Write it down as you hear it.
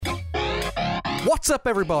What's up,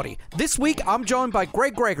 everybody? This week, I'm joined by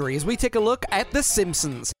Greg Gregory as we take a look at The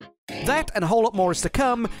Simpsons. That and a whole lot more is to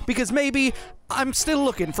come, because maybe I'm still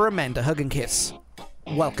looking for a man to hug and kiss.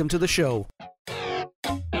 Welcome to the show.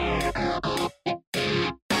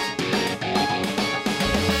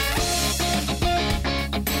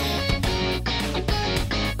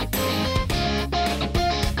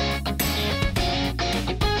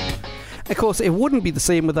 Of course, it wouldn't be the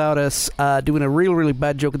same without us doing a really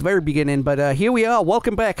bad joke at the very beginning, but here we are.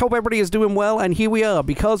 Welcome back. Hope everybody is doing well, and here we are,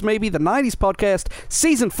 because maybe the 90's podcast,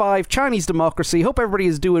 Season 5, Chinese Democracy. Hope everybody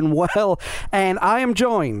is doing well, and I am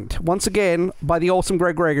joined, once again, by the awesome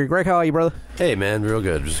Greg Gregory. Greg, how are you, brother? Hey, man, real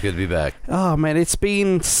good. Just good to be back. Oh, man, it's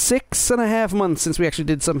been 6.5 months since we actually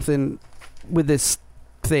did something with this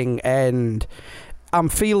thing, and I'm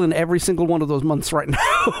feeling every single one of those months right now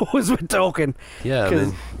as we're talking. Yeah, I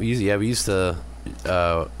mean, we used to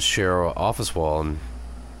share our office wall, and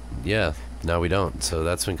yeah, now we don't. So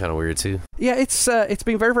that's been kind of weird too. Yeah, it's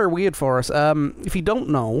been very weird for us. If you don't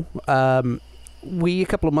know, we a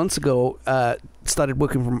couple of months ago started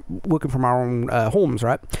working from our own homes,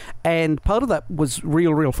 right? And part of that was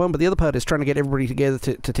real fun, but the other part is trying to get everybody together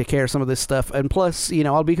to take care of some of this stuff. And plus, you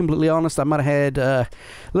know, I'll be completely honest, I might have had a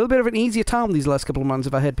little bit of an easier time these last couple of months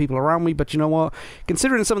if I had people around me. But you know what?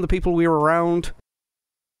 Considering some of the people we were around,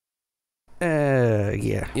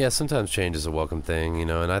 yeah, sometimes change is a welcome thing, you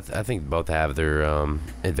know, and I think both have their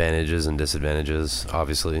advantages and disadvantages,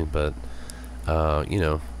 obviously. But you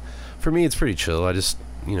know, for me, it's pretty chill. I just,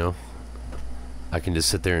 you know, I can just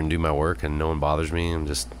sit there and do my work and no one bothers me, and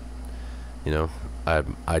just, you know,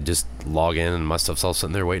 I just log in and my stuff's all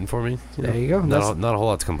sitting there waiting for me. There you go. Not a whole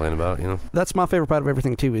lot to complain about, you know. That's my favorite part of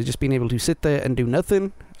everything too, is just being able to sit there and do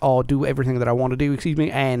nothing, or do everything that I want to do,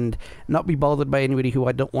 and not be bothered by anybody who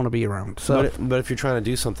I don't want to be around. So, but if you're trying to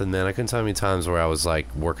do something, man, I couldn't tell you how many times where I was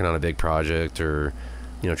like working on a big project, or,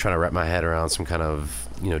 you know, trying to wrap my head around some kind of,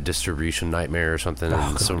 you know, distribution nightmare or something,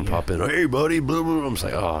 and someone pop in, hey buddy, blah blah. I'm just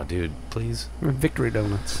like, oh dude, please. Victory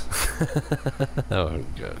donuts. Oh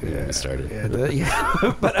god, yeah, we started.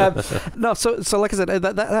 Yeah, but no. So like I said,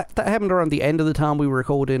 that happened around the end of the time we were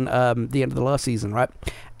recording the end of the last season, right?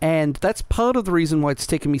 And that's part of the reason why it's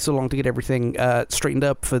taken me so long to get everything straightened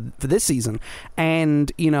up for this season.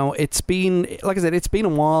 And, you know, it's been, like I said, it's been a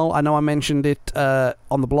while. I know I mentioned it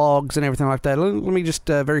on the blogs and everything like that. Let me just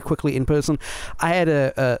very quickly in person. I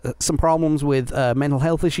had some problems with mental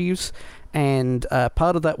health issues. And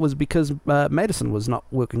part of that was because medicine was not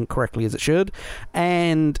working correctly as it should.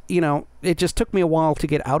 And, you know, it just took me a while to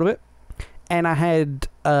get out of it. And I had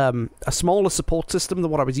a smaller support system than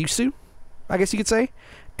what I was used to, I guess you could say.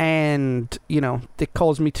 And, you know, it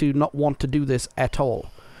caused me to not want to do this at all.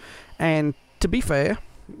 And to be fair,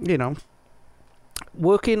 you know,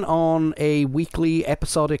 working on a weekly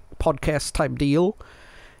episodic podcast type deal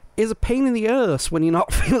is a pain in the ass when you're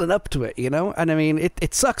not feeling up to it, you know? And I mean,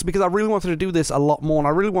 it sucks, because I really wanted to do this a lot more, and I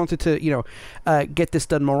really wanted to, you know, get this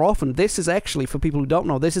done more often. This is actually, for people who don't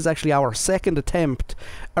know, this is actually our second attempt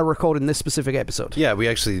at recording this specific episode. Yeah, we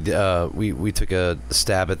actually, we took a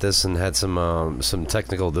stab at this and had some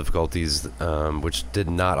technical difficulties, which did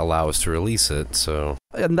not allow us to release it, so...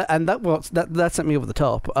 And that sent me over the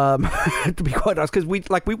top, to be quite honest, because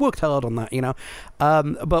we worked hard on that, you know.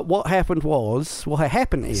 But what happened was,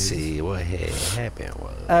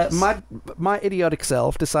 my idiotic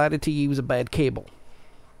self decided to use a bad cable.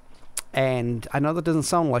 And I know that doesn't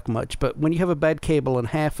sound like much, but when you have a bad cable and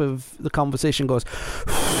half of the conversation goes...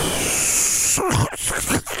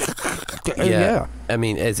 Yeah. I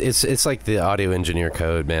mean, it's like the audio engineer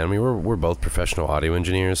code, man. I mean, we're both professional audio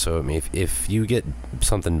engineers, so I mean, if you get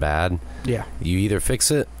something bad, yeah, you either fix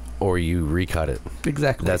it or you recut it.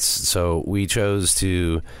 Exactly. So we chose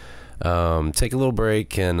to take a little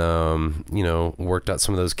break and you know, worked out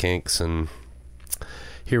some of those kinks, and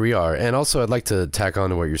here we are. And also, I'd like to tack on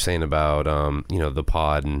to what you're saying about you know, the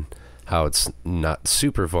pod and how it's not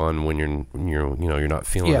super fun when you're not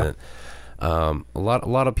feeling it. A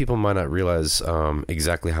lot of people might not realize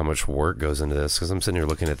exactly how much work goes into this, because I'm sitting here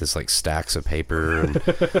looking at this like stacks of paper, and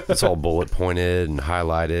it's all bullet pointed and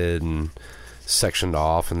highlighted and sectioned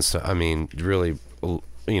off and stuff. I mean, really,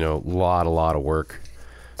 you know, a lot of work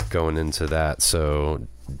going into that. So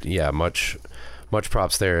yeah, much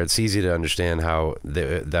props there. It's easy to understand how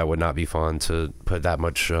that would not be fun to put that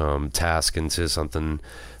much task into something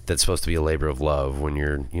that's supposed to be a labor of love when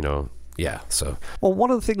you're, you know. Yeah, so... Well,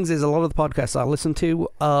 one of the things is a lot of the podcasts I listen to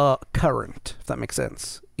are current, if that makes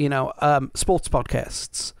sense. You know, sports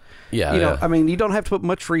podcasts. Yeah, you know, I mean, you don't have to put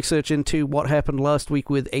much research into what happened last week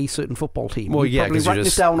with a certain football team. Well, you probably write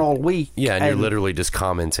this down all week. Yeah, and you're literally just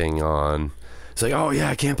commenting on it's like, oh yeah,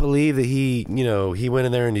 I can't believe that he went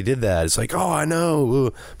in there and he did that. It's like, oh, I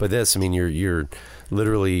know. But this, I mean, you're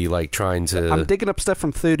literally like trying to. I'm digging up stuff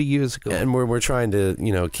from 30 years ago, and we're trying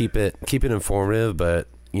to keep it informative, but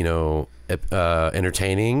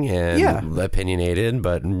entertaining and opinionated.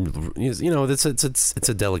 But it's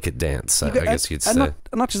a delicate dance. I guess you'd say.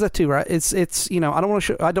 Not just that too, right? It's I don't want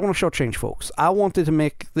to shortchange folks. I wanted to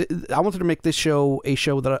make this show a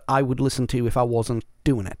show that I would listen to if I wasn't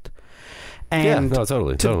doing it. And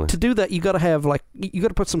totally. To do that, you got to have you got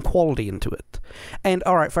to put some quality into it. And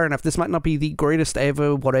all right, fair enough. This might not be the greatest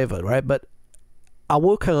ever, whatever, right? But I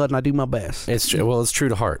work hard and I do my best. It's true. Well, it's true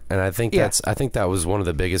to heart, and I think that was one of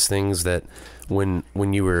the biggest things that when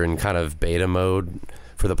you were in kind of beta mode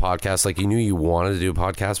for the podcast, like you knew you wanted to do a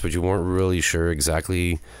podcast, but you weren't really sure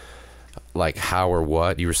exactly like how or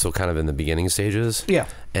what. You were still kind of in the beginning stages. Yeah.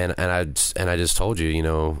 And I just told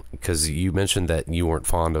you, because you mentioned that you weren't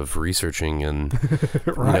fond of researching and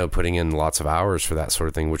right. Putting in lots of hours for that sort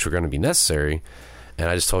of thing, which were going to be necessary. And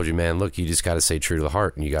I just told you, man, look, you just got to stay true to the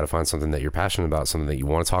heart, and you got to find something that you're passionate about, something that you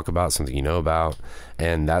want to talk about, something you know about,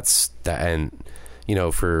 and that's that. And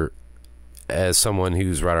for as someone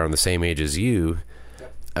who's right around the same age as you.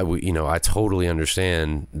 I totally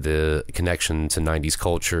understand the connection to 90s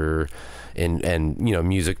culture and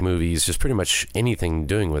music, movies, just pretty much anything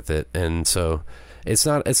doing with it. And so it's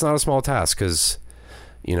not a small task, because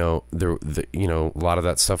a lot of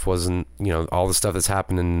that stuff wasn't, all the stuff that's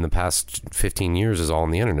happened in the past 15 years is all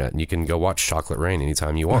on the internet, and you can go watch Chocolate Rain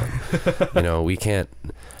anytime you want.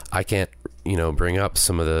 I can't bring up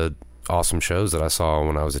some of the awesome shows that I saw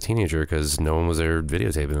when I was a teenager, because no one was there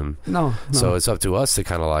videotaping them. No. So it's up to us to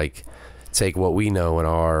kind of like take what we know and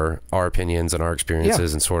our opinions and our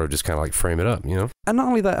experiences and sort of just kind of like frame it up, And not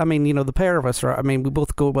only that, I mean, the pair of us, right? I mean, we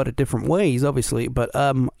both go about it different ways, obviously, but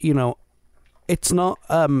it's not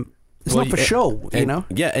not for show,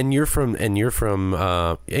 Yeah, and you're from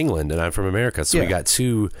England, and I'm from America, so we got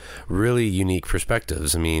two really unique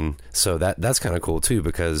perspectives. I mean, so that's kind of cool too,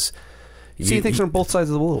 because see things from both sides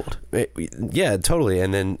of the world. Yeah, totally.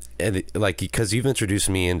 And then, because you've introduced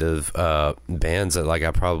me into bands that like I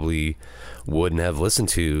probably wouldn't have listened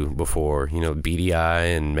to before,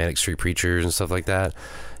 BDI and Manic Street Preachers and stuff like that,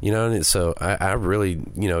 and so I really,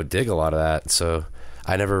 dig a lot of that. So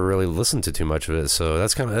I never really listened to too much of it. So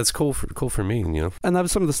that's cool for me, And that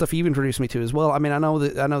was some of the stuff you introduced me to as well. I mean, I know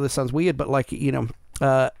this sounds weird, but working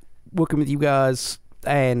with you guys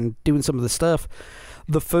and doing some of the stuff,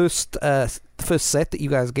 the first set that you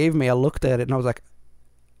guys gave me, I looked at it and I was like,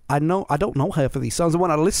 I don't know half of these songs. And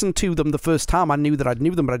when I listened to them the first time, I knew that I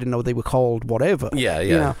knew them, but I didn't know they were called whatever.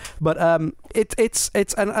 Yeah. But it's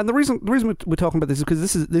and the reason we're talking about this is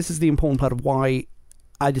because this is the important part of why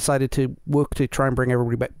I decided to work to try and bring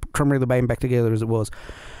everybody back, try and bring the band back together as it was.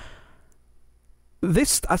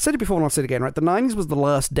 I said it before and I'll say it again, right? The 90s was the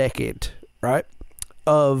last decade, right,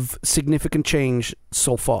 of significant change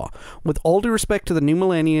so far. With all due respect to the new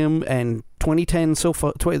millennium and 2010 so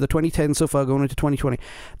far, the 2010 so far going into 2020,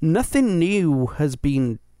 nothing new has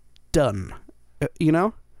been done.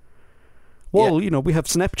 Well, we have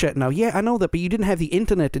Snapchat now. Yeah, I know that, but you didn't have the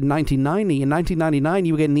internet in 1990. In 1999,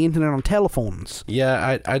 you were getting the internet on telephones.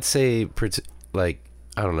 Yeah, I'd say, I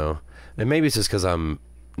don't know. And maybe it's just because I'm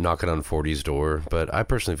knocking on 40's door, but I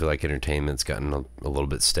personally feel like entertainment's gotten a little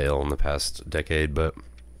bit stale in the past decade. But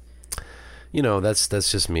that's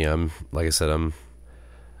just me. I'm like I said,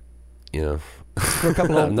 we're a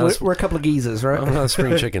couple of geezers, right? I'm not a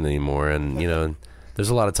spring chicken anymore, and there's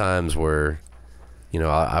a lot of times where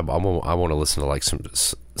I want to listen to like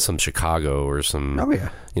some Chicago or some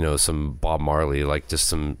some Bob Marley, like just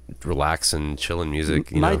some relaxing, chilling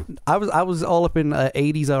music. I was all up in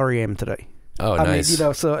 80s REM today. Oh, nice. I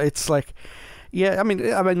mean, so it's like, yeah. I mean,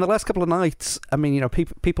 the last couple of nights. I mean,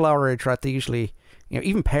 people our age, right? They usually,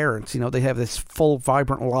 even parents, they have this full,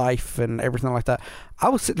 vibrant life and everything like that. I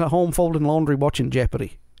was sitting at home folding laundry, watching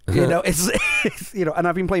Jeopardy. It's and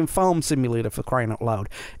I've been playing Farm Simulator, for crying out loud.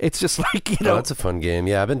 It's just like, Oh, it's a fun game.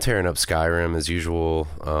 Yeah, I've been tearing up Skyrim as usual.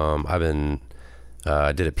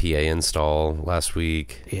 I did a PA install last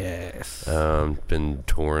week. Yes. Been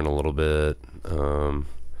touring a little bit.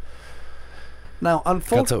 Now, we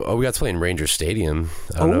got to play in Ranger Stadium.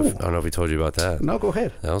 I don't know if we told you about that. No, go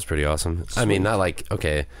ahead. That was pretty awesome. Sweet. I mean, not like,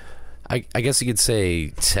 okay, I guess you could say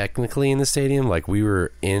technically in the stadium, like we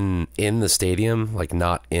were in the stadium, like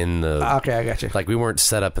not in the. Okay, I got you. Like we weren't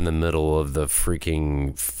set up in the middle of the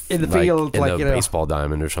freaking in the field, in the baseball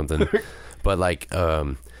diamond or something. But like,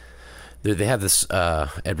 they have this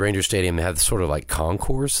at Ranger Stadium. They have this sort of like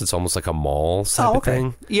concourse. It's almost like a mall type of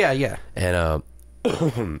thing. Yeah. And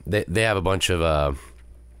they have a bunch of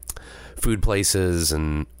food places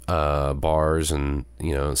and bars and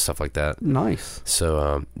stuff like that. Nice.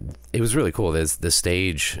 So it was really cool. There's the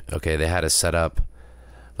stage. Okay, they had us set up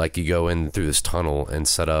like you go in through this tunnel and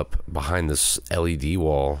set up behind this LED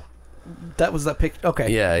wall. That was that picture.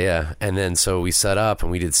 Okay. Yeah. And then so we set up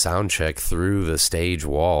and we did sound check through the stage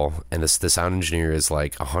wall, and the sound engineer is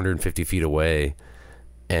like 150 feet away,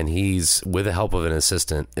 and he's, with the help of an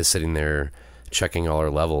assistant, is sitting there checking all our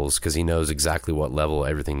levels because he knows exactly what level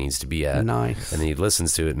everything needs to be at. Nice. And then he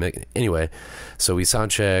listens to it. Anyway, so we sound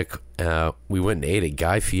check. We went and ate at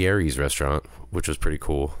Guy Fieri's restaurant, which was pretty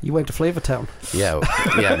cool. You went to Flavortown. Yeah,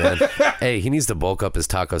 man. Hey, he needs to bulk up his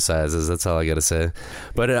taco sizes. That's all I gotta say.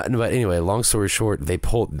 But anyway, long story short,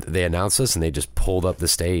 they announced us and they just pulled up the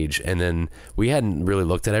stage, and then we hadn't really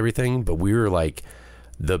looked at everything, but we were like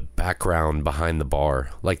the background behind the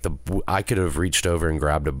bar. Like I could have reached over and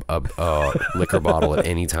grabbed a liquor bottle at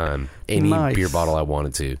any time, any Nice. beer bottle I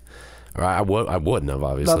wanted to. Or I wouldn't have,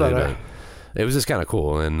 obviously. No. But it was just kind of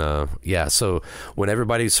cool. And so when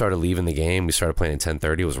everybody started leaving the game, we started playing at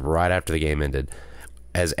 10:30. It was right after the game ended.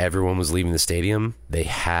 As everyone was leaving the stadium, they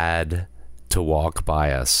had to walk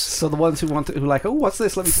by us. So the ones who like, oh, what's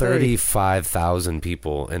this? Let me see. 35,000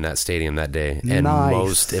 people in that stadium that day, and Nice.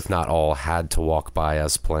 most, if not all, had to walk by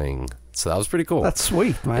us playing. So that was pretty cool. That's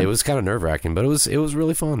sweet, man. It was kind of nerve wracking, but it was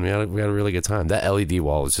really fun. We had a really good time. That LED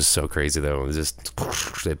wall was just so crazy, though. It was just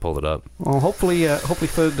they pulled it up. Well, hopefully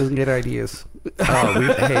Ferg doesn't get ideas.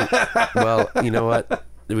 Well, you know what?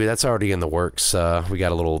 That's already in the works. We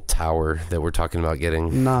got a little tower that we're talking about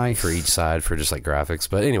getting Nice. for each side for just like graphics.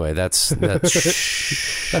 But anyway, that's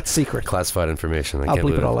That's secret. classified information. I'll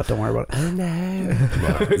bleep it all out. Don't worry about it. Oh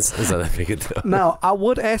no, it's not that big a deal. Now, I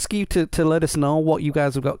would ask you to let us know what you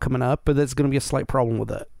guys have got coming up, but there's going to be a slight problem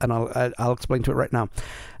with it, and I'll explain to it right now.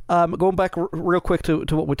 Going back real quick to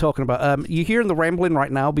what we're talking about. You're hearing the rambling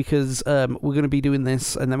right now because we're going to be doing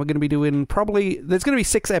this, and then we're going to be doing there's going to be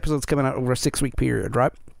 6 episodes coming out over a 6-week period,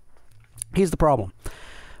 right? Here's the problem.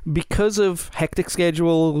 Because of hectic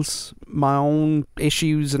schedules, my own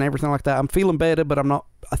issues and everything like that, I'm feeling better, but I'm not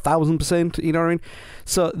 1,000%, you know what I mean?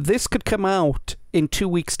 So this could come out in 2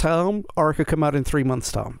 weeks' time, or it could come out in 3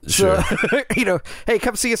 months' time. Sure. So, hey,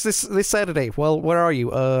 come see us this Saturday. Well, where are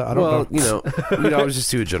you? I don't know. We'd always just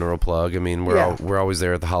do a general plug. I mean, we're always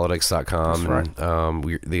there at theholodex.com. That's right. And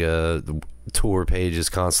the tour page is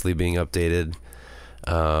constantly being updated.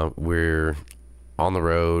 We're on the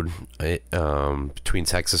road between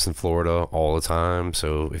Texas and Florida all the time.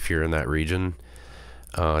 So if you're in that region,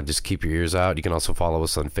 just keep your ears out. You can also follow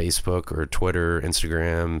us on Facebook or Twitter,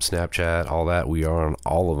 Instagram, Snapchat, all that. We are on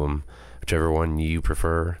all of them, whichever one you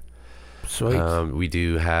prefer. Sweet. We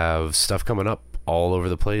do have stuff coming up all over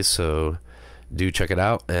the place, so do check it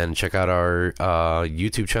out, and check out our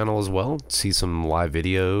YouTube channel as well. See some live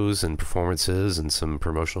videos and performances and some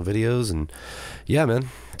promotional videos, and yeah, man,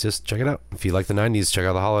 just check it out. If you like the 90s, check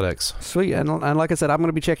out the Holodex. Sweet. And like I said, I'm going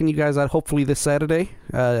to be checking you guys out hopefully this Saturday.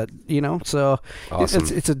 So Awesome.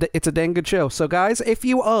 it's a dang good show. So guys, if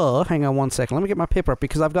you are, hang on one second, let me get my paper up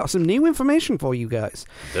because I've got some new information for you guys.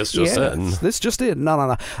 This just in.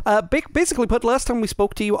 No. Basically put, last time we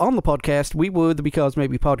spoke to you on the podcast, we were the Because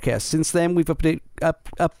Maybe podcast. Since then, we've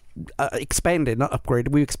expanded, not upgraded.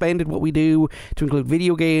 We've expanded what we do to include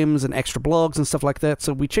video games and extra blogs and stuff like that.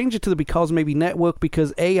 So we changed it to the Because Maybe Network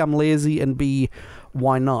because A, I'm lazy, and B,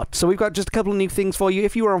 why not? So we've got just a couple of new things for you.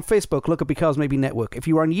 If you are on Facebook, look at Because Maybe Network. If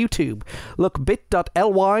you are on YouTube, look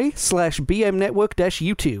bit.ly/BM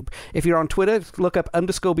Network-YouTube. If you're on Twitter, look up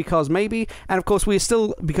 _Because Maybe. And of course, we are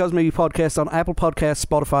still Because Maybe Podcast on Apple Podcasts,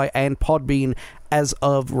 Spotify, and Podbean as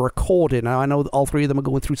of recording. Now, I know all 3 of them are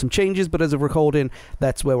going through some changes, but as of recording,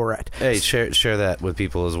 that's where we're at. Hey, share that with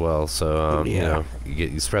people as well. So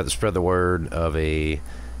you spread the word of a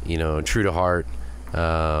true to heart,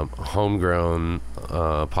 homegrown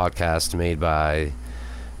podcast made by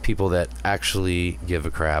people that actually give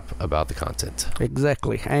a crap about the content.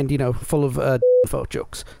 Exactly, and full of folk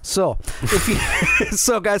jokes. So,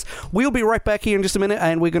 so guys, we'll be right back here in just a minute,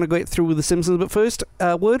 and we're going to go through The Simpsons. But first,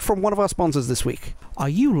 a word from one of our sponsors this week. Are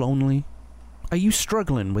you lonely? Are you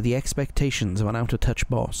struggling with the expectations of an out-of-touch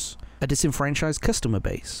boss? A disenfranchised customer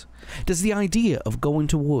base? Does the idea of going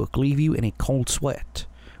to work leave you in a cold sweat,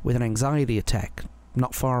 with an anxiety attack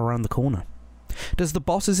not far around the corner? Does the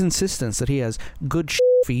boss's insistence that he has good shit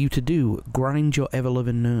for you to do grind your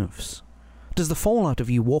ever-loving nerves? Does the fallout of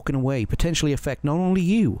you walking away potentially affect not only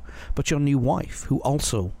you, but your new wife, who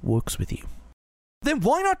also works with you? Then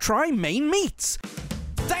why not try Maine Meats?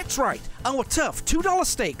 That's right, our tough $2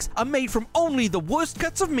 steaks are made from only the worst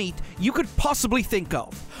cuts of meat you could possibly think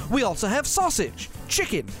of. We also have sausage,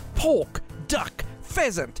 chicken, pork, duck,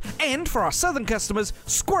 pheasant, and for our southern customers,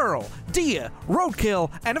 squirrel, deer,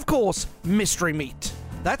 roadkill, and of course, mystery meat.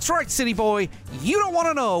 That's right, city boy, you don't want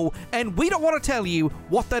to know, and we don't want to tell you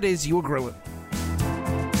what that is you are growing.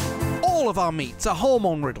 All of our meats are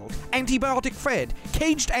hormone-riddled, antibiotic-fed,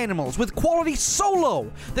 caged animals with quality so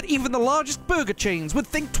low that even the largest burger chains would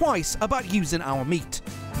think twice about using our meat.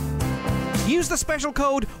 Use the special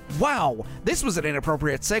code WOW, this was an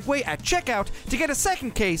inappropriate segue, at checkout to get a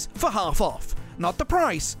second case for half off. Not the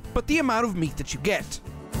price, but the amount of meat that you get.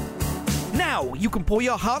 Now you can pour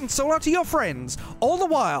your heart and soul out to your friends, all the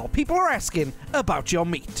while people are asking about your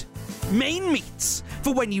meat. Main Meats,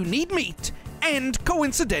 for when you need meat and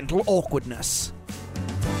coincidental awkwardness.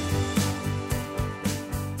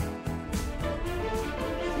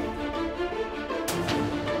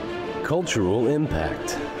 Cultural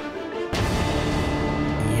impact.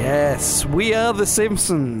 Yes, we are the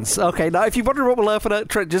Simpsons. Okay, now if you wonder what we're laughing at,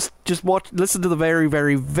 just listen to the very,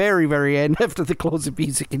 very, very, very end after the closing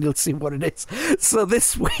music, and you'll see what it is. So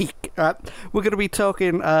this week, we're going to be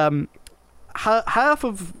talking half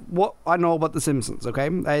of what I know about the Simpsons, okay,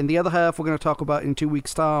 and the other half we're going to talk about in 2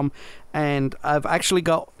 weeks' time. And I've actually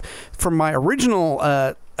got, from my original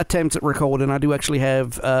attempts at recording, I do actually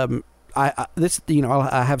have I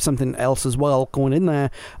have something else as well going in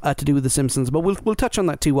there to do with the Simpsons, but we'll touch on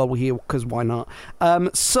that too while we're here, because why not?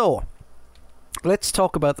 So let's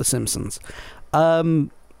talk about the Simpsons.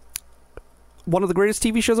 One of the greatest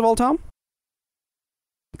TV shows of all time.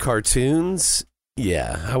 Cartoons,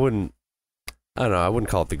 yeah, I wouldn't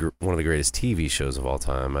call it one of the greatest TV shows of all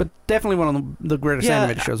time, but definitely one of the greatest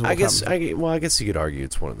animated shows of all time. I guess you could argue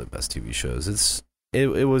it's one of the best TV shows.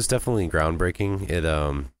 It was definitely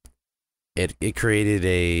groundbreaking. It created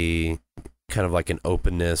a kind of like an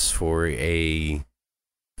openness for a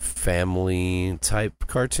family type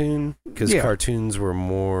cartoon, because cartoons were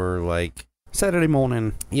more like Saturday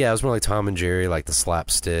morning. Yeah, it was more like Tom and Jerry, like the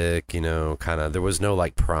slapstick, kind of. There was no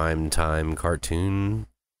like prime time cartoon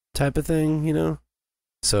type of thing,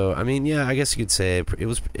 So I mean, yeah, I guess you could say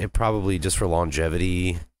it probably, just for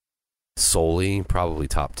longevity solely, probably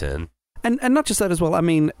top 10. And not just that as well. I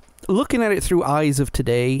mean, looking at it through eyes of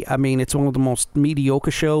today, I mean, it's one of the most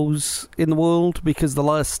mediocre shows in the world, because the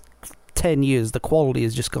last 10 years, the quality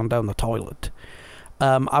has just gone down the toilet.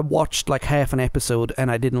 I watched like half an episode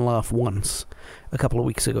and I didn't laugh once a couple of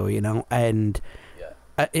weeks ago, and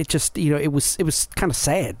it just, it was kind of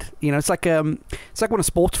sad. It's like when a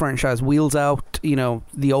sports franchise wheels out,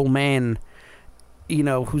 the old man,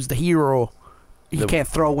 who's the hero. He can't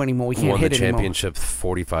throw anymore. He can't hit anymore. Won the championship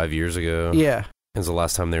 45 years ago. Yeah. It was the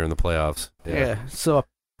last time they were in the playoffs. Yeah. So,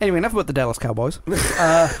 anyway, enough about the Dallas Cowboys.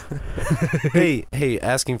 Hey,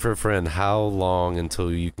 asking for a friend, how long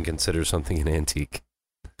until you can consider something an antique?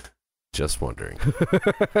 Just wondering.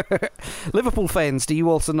 Liverpool fans, do you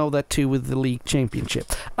also know that too with the league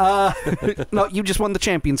championship? No, you just won the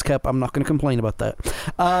Champions Cup. I'm not going to complain about that.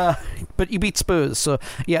 But you beat Spurs, so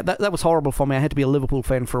yeah, that was horrible for me. I had to be a Liverpool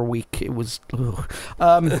fan for a week. It was. Oh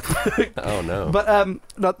no. But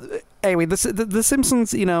anyway, the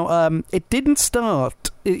Simpsons. It didn't start.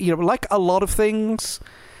 Like a lot of things,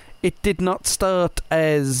 it did not start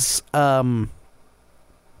as.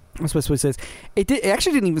 That's what it says. It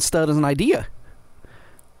actually didn't even start as an idea.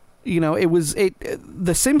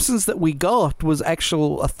 The Simpsons that we got was a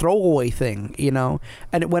throwaway thing, and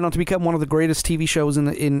it went on to become one of the greatest TV shows in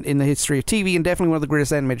the history of TV, and definitely one of the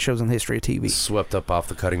greatest animated shows in the history of TV. Swept up off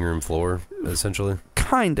the cutting room floor, essentially.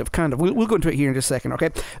 Kind of. We'll go into it here in just a second, okay?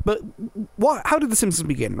 But how did the Simpsons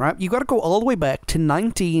begin? Right, you got to go all the way back to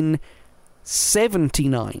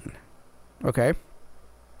 1979, okay?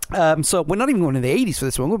 So we're not even going to the 80s for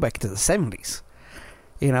this one. We're back to the 70s.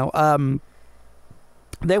 There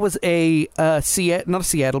was a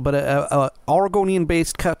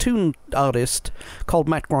Oregonian-based cartoon artist called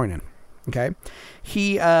Matt Groening. Okay,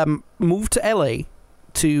 he moved to LA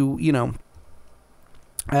to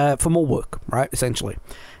for more work, right? Essentially,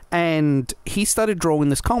 and he started drawing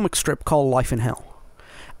this comic strip called Life in Hell.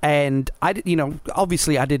 And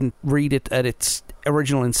obviously I didn't read it at its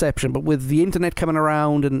original inception, but with the internet coming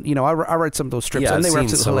around, and I read some of those strips, and they were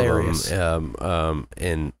absolutely hilarious. And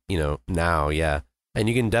now, and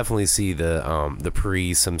you can definitely see the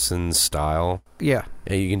pre-Simpsons style. Yeah,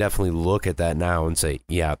 and you can definitely look at that now and say,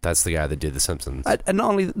 yeah, that's the guy that did the Simpsons. And not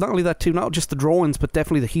only that too, not just the drawings, but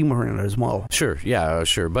definitely the humor in it as well. Sure,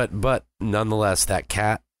 but nonetheless, that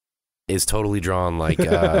cat is totally drawn like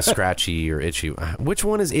Scratchy or Itchy. Which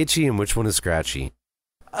one is Itchy and which one is Scratchy?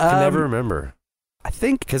 I can never remember. I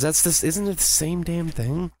think because isn't it the same damn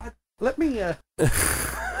thing? Let me.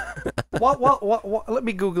 Well, let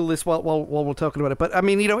me Google this while we're talking about it. But I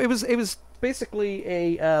mean, it was basically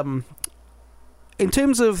a in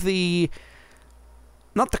terms of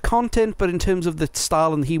not the content, but in terms of the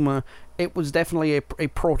style and humor, it was definitely a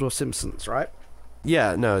proto Simpsons, right?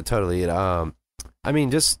 Yeah, no, totally. I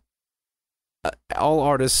mean, just all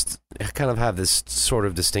artists kind of have this sort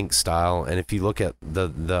of distinct style, and if you look at the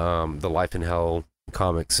Life in Hell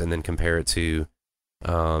comics and then compare it to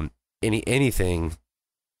anything,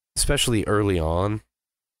 especially early on,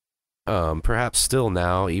 perhaps still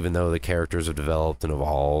now, even though the characters have developed and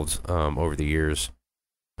evolved over the years,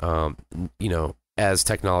 as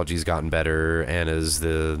technology's gotten better and as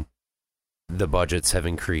the budgets have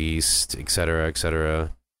increased, et cetera, et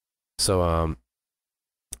cetera. So,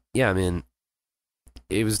 yeah, I mean,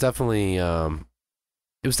 it was definitely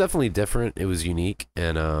different. It was unique,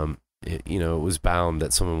 and it was bound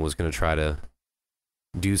that someone was going to try to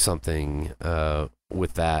do something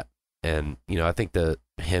with that. And I think that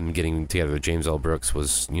him getting together with James L. Brooks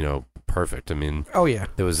was perfect. I mean, oh yeah,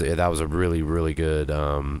 that was a really, really good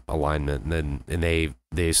alignment, and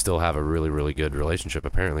they still have a really, really good relationship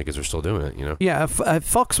apparently because they're still doing it. Yeah,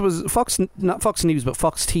 Fox not Fox News, but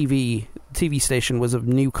Fox TV station was a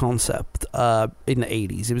new concept in the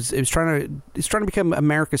 80s. It was trying to become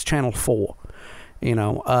America's Channel 4.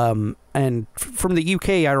 And from the UK,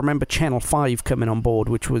 I remember Channel 5 coming on board,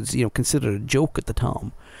 which was considered a joke at the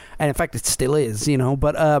time, and in fact it still is.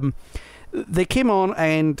 But they came on,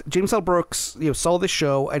 and James L. Brooks saw this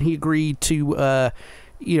show, and he agreed to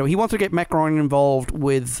he wanted to get Matt Groening involved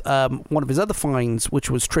with one of his other finds,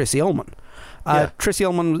 which was Tracy Ullman. Tracy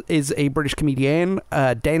Ullman is a British comedian,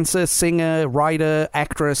 dancer, singer, writer,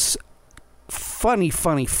 actress. Funny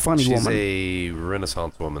woman. She's a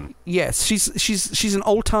Renaissance woman. Yes, she's an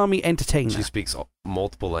old-timey entertainer. She speaks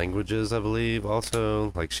multiple languages, I believe.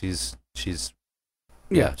 Also, like she's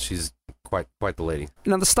quite the lady.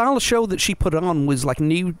 Now, the style of show that she put on was like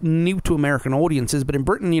new to American audiences, but in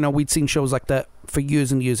Britain, we'd seen shows like that for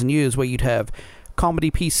years and years and years, where you'd have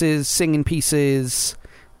comedy pieces, singing pieces,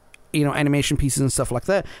 animation pieces and stuff like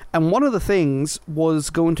that. And one of the things was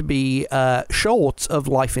going to be shorts of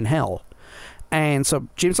Life in Hell. And so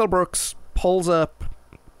James L. Brooks pulls up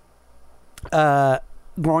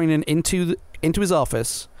Groening into his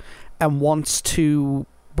office and wants to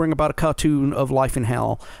bring about a cartoon of Life in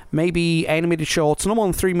Hell. Maybe animated shorts, no more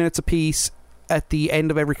than 3 minutes apiece at the end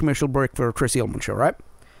of every commercial break for a Tracy Ullman show, right?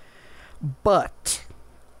 But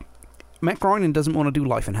Matt Groening doesn't want to do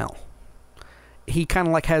Life in Hell. He kind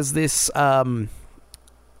of has this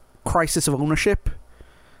crisis of ownership.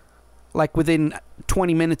 Like within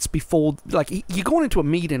 20 minutes before, you're going into a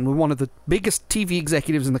meeting with one of the biggest TV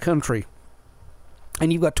executives in the country,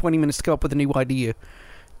 and you've got 20 minutes to come up with a new idea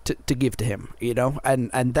to give to him,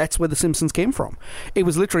 and that's where The Simpsons came from. It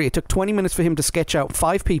was literally, it took 20 minutes for him to sketch out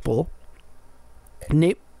 5 people,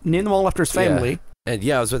 name them all after his family. Yeah.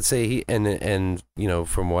 And I was about to say, and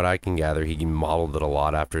from what I can gather, he modeled it a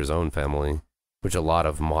lot after his own family, which a lot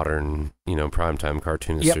of modern, primetime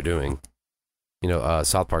cartoonists are doing.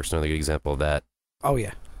 South Park's another good example of that. Oh,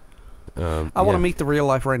 yeah. I want to meet the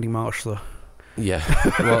real-life Randy Marsh, though. Yeah.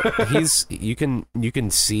 Well, you can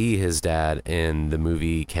see his dad in the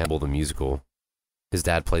movie Campbell the Musical. His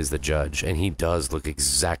dad plays the judge, and he does look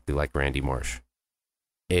exactly like Randy Marsh.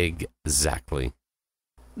 Exactly.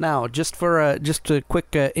 Now, just a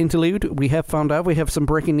quick interlude, we have found out we have some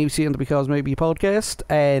breaking news here on the Because Maybe podcast,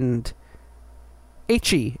 and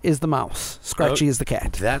Itchy is the mouse, Scratchy is the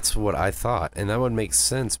cat. That's what I thought, and that would make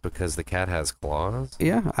sense because the cat has claws.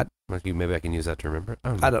 Yeah, maybe I can use that to remember.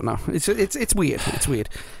 I don't know. It's weird. It's weird.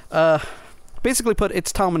 Basically, put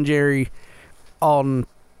it's Tom and Jerry on,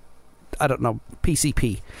 I don't know,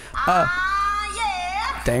 PCP. Yeah.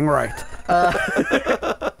 Dang right.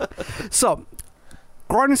 So,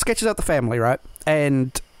 Groening sketches out the family, right?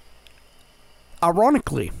 And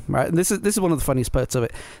ironically, right, and this is one of the funniest parts of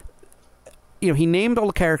it. He named all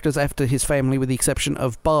the characters after his family, with the exception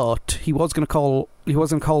of Bart. He wasn't going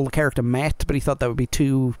to call the character Matt, but he thought that would be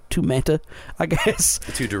too meta, I guess.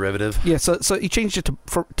 Too derivative. Yeah, so he changed it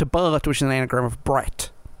to Bart, which is an anagram of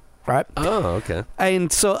Brett, right? Oh, okay.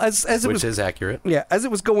 And so which is accurate. Yeah, as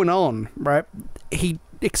it was going on, right, he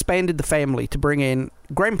expanded the family to bring in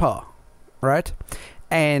Grandpa, right?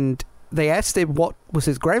 And they asked him what was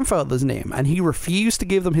his grandfather's name, and he refused to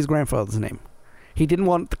give them his grandfather's name. He didn't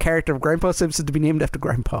want the character of Grandpa Simpson to be named after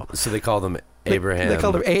Grandpa. So they called him Abraham. They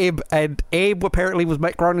called him Abe, and Abe apparently was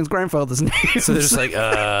Matt Groening's grandfather's name. So they're just like,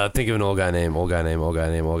 think of an old guy name.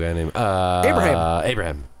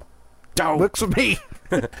 Abraham. Don't. Works for me.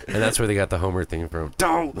 And that's where they got the Homer thing from.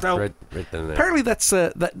 Don't. Right then and there. Apparently that's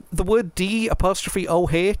that the word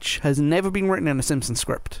D''OH has never been written in a Simpsons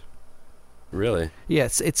script. Really?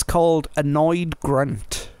 Yes, it's called Annoyed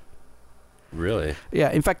Grunt. Really?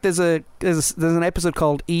 Yeah, in fact there's an episode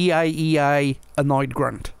called EIEI Annoyed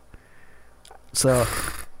Grunt. So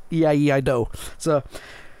EIEI-DO.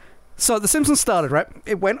 So the Simpsons started, right?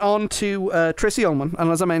 It went on to Tracy Ullman,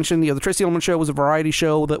 and as I mentioned, the Tracy Ullman Show was a variety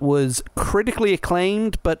show that was critically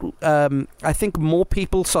acclaimed, but I think more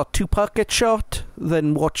people saw Tupac get shot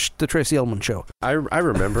than watched the Tracy Ullman Show. I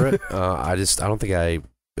remember it. I don't think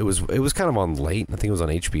it was kind of on late. I think it was on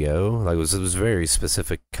HBO. Like it was a very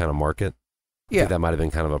specific kind of market. I think that might have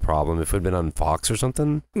been kind of a problem if it had been on Fox or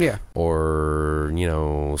something. Yeah. Or,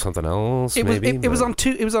 something else, it maybe. It was on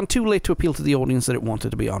too late to appeal to the audience that it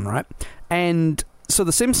wanted to be on, right? And so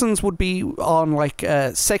The Simpsons would be on, like,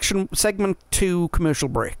 segment 2 commercial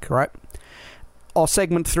break, right? Or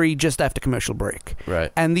segment 3 just after commercial break.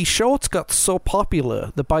 Right. And these shorts got so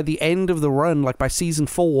popular that by the end of the run, like by season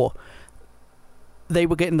 4... they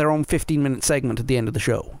were getting their own 15-minute segment at the end of the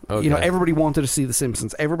show. Okay. Everybody wanted to see The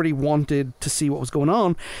Simpsons. Everybody wanted to see what was going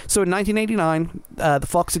on. So in 1989, the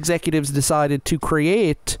Fox executives decided to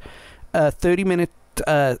create a 30-minute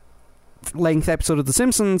length episode of The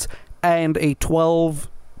Simpsons and a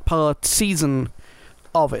 12-part season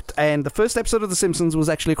of it. And the first episode of The Simpsons was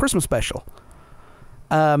actually a Christmas special.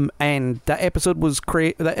 And that episode was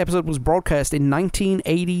broadcast in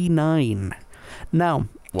 1989. Now...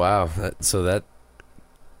 Wow.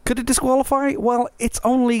 Could it disqualify? Well, it's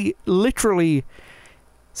only literally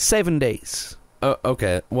 7 days. Oh,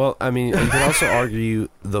 okay. Well, I mean, you could also argue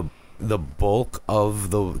the bulk of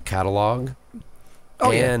the catalog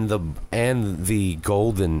and the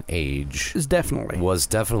golden age was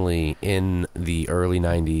definitely in the early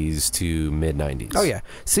 90s to mid 90s. Oh yeah.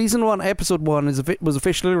 Season 1, episode 1 was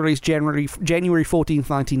officially released January 14th,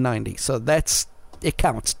 1990. So it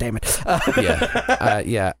counts, damn it.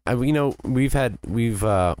 Yeah. We've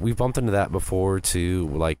bumped into that before too,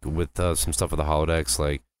 like with some stuff with the holodecks.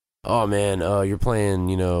 Like, oh man, you're playing,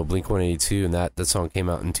 Blink-182, and that song came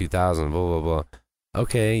out in 2000. Blah blah blah.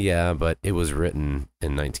 Okay, yeah, but it was written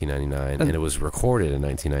in 1999 and it was recorded in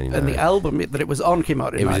 1999. And the album that it was on came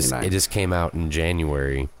out in 1999. It just came out in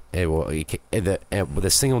January. The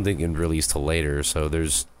single didn't get released till later, so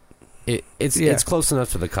there's. It's close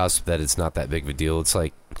enough to the cusp that it's not that big of a deal. It's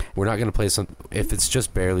like we're not going to play something if it's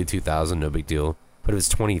just barely 2000, no big deal. But if it's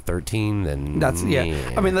 2013, then that's I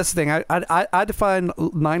mean, that's the thing. I define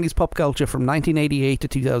 90s pop culture from 1988 to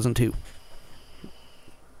 2002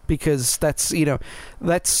 because there's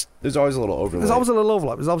always a little overlap. There's always a little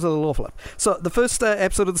overlap. So the first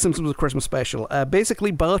episode of The Simpsons was a Christmas special. Basically,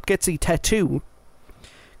 Bart gets a tattoo,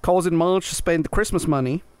 causing Marge to spend the Christmas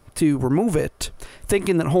money to remove it,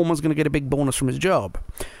 thinking that Homer's going to get a big bonus from his job.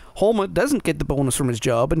 Homer doesn't get the bonus from his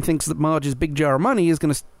job and thinks that Marge's big jar of money is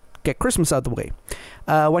going to get Christmas out of the way.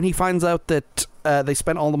 When he finds out that they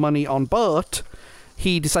spent all the money on Bart,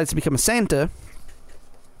 he decides to become a Santa,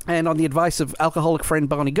 and on the advice of alcoholic friend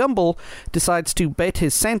Barney Gumble, decides to bet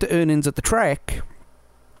his Santa earnings at the track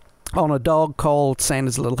on a dog called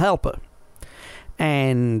Santa's Little Helper.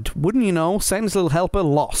 And wouldn't you know, Santa's Little Helper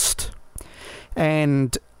lost.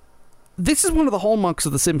 And this is one of the hallmarks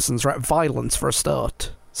of The Simpsons, right? Violence, for a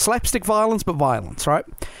start. Slapstick violence, but violence, right?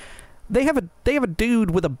 They have a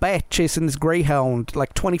dude with a bat chasing this greyhound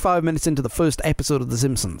like 25 minutes into the first episode of The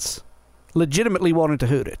Simpsons. Legitimately wanting to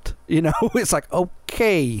hurt it. It's like,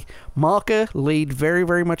 okay, marker laid very,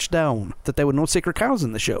 very much down that there were no sacred cows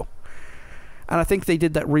in the show. And I think they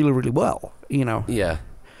did that really, really well, Yeah.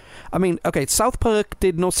 I mean, okay, South Park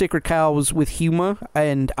did No Sacred Cows with humor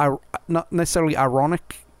and not necessarily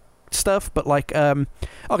ironic stuff, but like,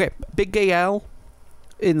 Big Gay Al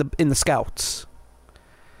in the Scouts.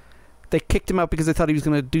 They kicked him out because they thought he was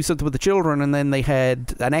going to do something with the children, and then they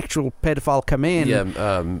had an actual pedophile come in.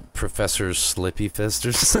 Yeah, Professor Slippy Fist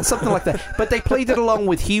or something like that. But they played it along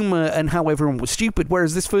with humor and how everyone was stupid,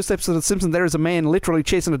 whereas this first episode of The Simpsons, there is a man literally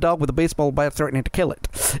chasing a dog with a baseball bat threatening to kill it.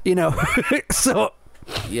 So...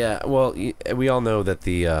 Yeah, well, we all know that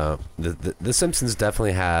the Simpsons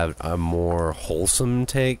definitely have a more wholesome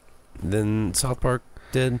take than South Park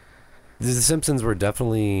did. The Simpsons were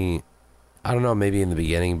definitely, I don't know, maybe in the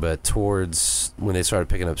beginning, but towards when they started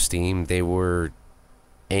picking up steam, they were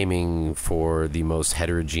aiming for the most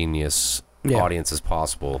heterogeneous audience as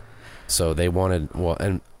possible. So they wanted,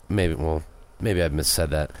 maybe I've missaid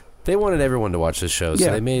that. They wanted everyone to watch this show,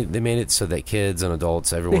 so they made it so that kids and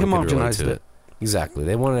adults, everyone could relate to it. Exactly.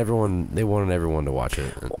 They wanted everyone to watch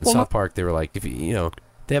it. In South Park, they were like, if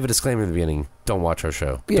they They have a disclaimer at the beginning. Don't watch our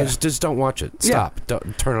show. Yeah. Just don't watch it. Stop.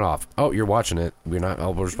 Don't, turn it off. Oh, you're watching it. We're not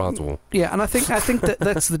all responsible. Yeah, and I think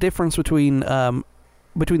that's the difference between The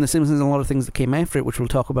Simpsons and a lot of things that came after it, which we'll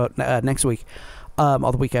talk about next week, or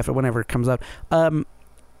the week after, whenever it comes out.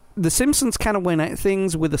 The Simpsons kind of went at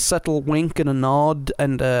things with a subtle wink and a nod,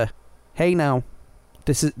 and hey, now,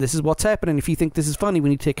 this is what's happening. If you think this is funny, we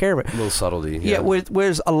need to take care of it. A little subtlety. Yeah,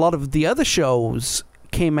 whereas a lot of the other shows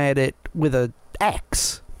came at it with a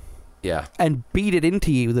axe. Yeah. And beat it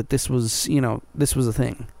into you that this was a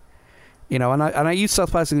thing. And I use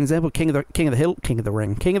South Park as an example. King of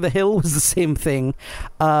the Hill was the same thing.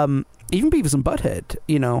 Even Beavis and Butthead,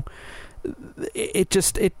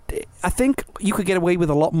 I think you could get away with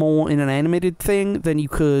a lot more in an animated thing than you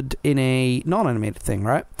could in a non-animated thing,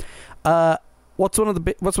 right? What's one of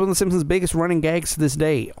the Simpsons' biggest running gags to this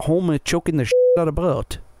day? Homer choking the shit out of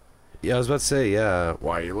Bart. Yeah, I was about to say, yeah.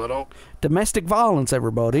 Why, you little? Domestic violence,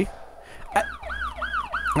 everybody.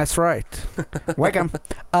 That's right. Wake 'em.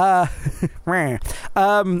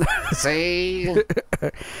 See?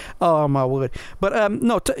 Oh, my word. But,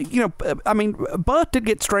 Bart did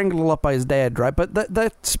get strangled up by his dad, right? But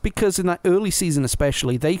that's because in that early season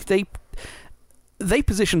especially, they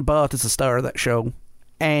positioned Bart as the star of that show.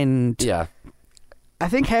 And yeah. I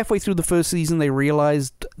think halfway through the first season, they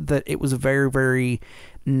realized that it was a very, very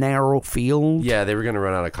narrow field. Yeah, they were going to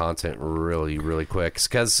run out of content really, really quick.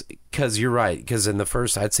 Because you're right. Because in the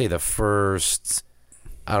first, I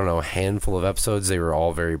don't know, handful of episodes, they were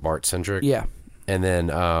all very Bart-centric. Yeah. And then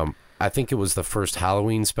I think it was the first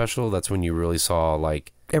Halloween special. That's when you really saw,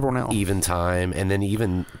 like, everyone else. Even time. And then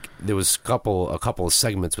even there was a couple of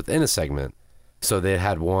segments within a segment. So they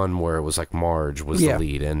had one where it was like Marge was the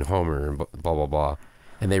lead and Homer and blah, blah, blah.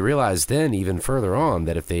 And they realized then, even further on,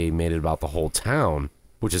 that if they made it about the whole town,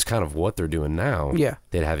 which is kind of what they're doing now,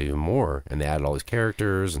 they'd have even more. And they added all these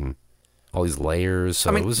characters and all these layers.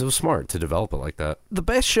 So it was smart to develop it like that. The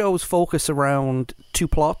best shows focus around two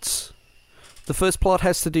plots. The first plot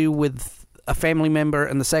has to do with a family member,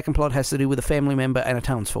 and the second plot has to do with a family member and a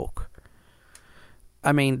townsfolk.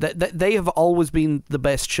 I mean, they have always been the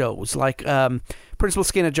best shows. Like Principal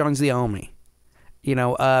Skinner joins the army.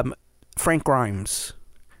 Frank Grimes.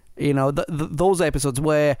 Those episodes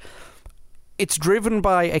where it's driven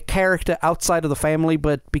by a character outside of the family,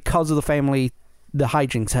 but because of the family, the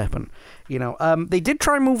hijinks happen. They did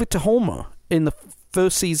try and move it to Homer in the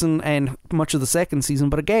first season and much of the second season,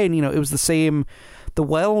 but again, it was the same. The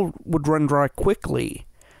well would run dry quickly,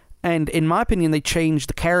 and in my opinion, they changed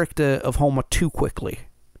the character of Homer too quickly.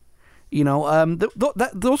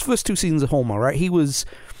 Those first two seasons of Homer, right?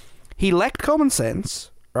 He lacked common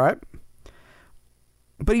sense, right?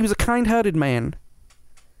 But he was a kind-hearted man.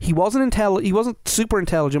 He wasn't super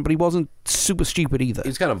intelligent, but he wasn't super stupid either. He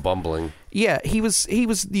was kind of bumbling. Yeah, he was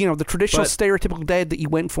the traditional stereotypical dad that you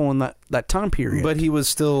went for in that time period. But he was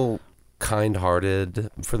still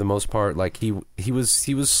kind-hearted for the most part. Like he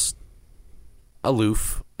was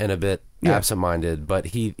aloof and a bit absent-minded, but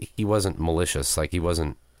he wasn't malicious. Like he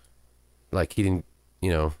wasn't, like he didn't,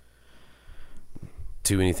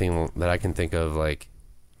 do anything that I can think of like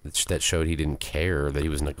that showed he didn't care, that he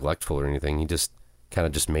was neglectful or anything. He just kind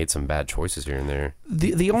of just made some bad choices here and there.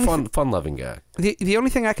 The only fun-loving guy. The only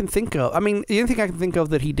thing I can think of,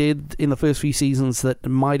 that he did in the first few seasons that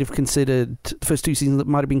might have considered, the first two seasons that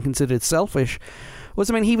might have been considered selfish, was,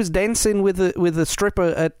 he was dancing with a stripper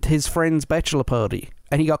at his friend's bachelor party,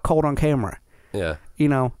 and he got caught on camera. Yeah.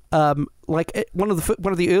 Like one of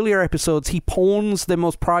the earlier episodes, he pawns their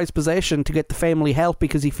most prized possession to get the family help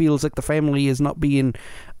because he feels like the family is not being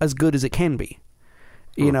as good as it can be.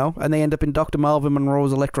 And they end up in Dr. Marvin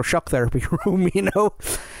Monroe's electroshock therapy room,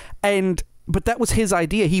 but that was his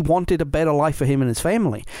idea. He wanted a better life for him and his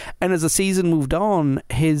family. And as the season moved on,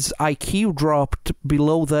 his IQ dropped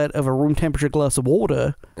below that of a room temperature glass of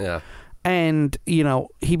water. Yeah. And,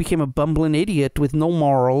 he became a bumbling idiot with no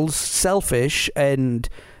morals, selfish, and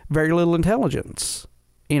very little intelligence.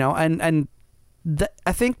 I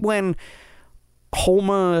think when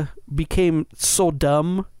Homer became so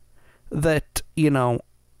dumb that,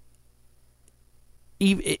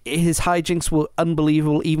 his hijinks were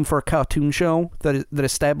unbelievable even for a cartoon show that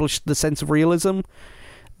established the sense of realism,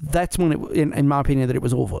 that's when in my opinion, that it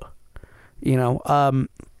was over.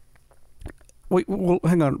 Wait, well,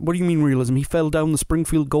 hang on. What do you mean realism? He fell down the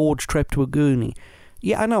Springfield Gorge trapped to a gurney.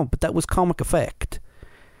 Yeah, I know, but that was comic effect.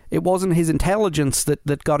 It wasn't his intelligence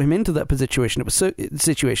that got him into that situation. It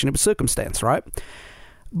was circumstance, right?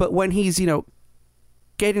 But when he's,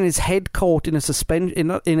 getting his head caught in a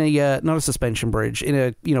not a suspension bridge, in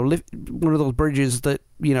a one of those bridges that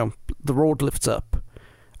the road lifts up,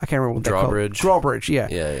 I can't remember what they're called. Drawbridge. Drawbridge, yeah.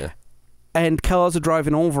 Yeah. And cars are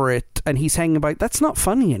driving over it, and he's hanging about. That's not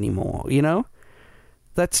funny anymore, you know?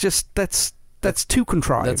 That's too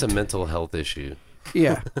contrived. That's a mental health issue.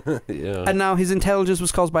 Yeah. Yeah. And now his intelligence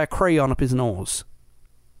was caused by a crayon up his nose.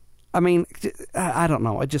 I mean, I don't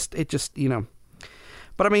know. It just, you know.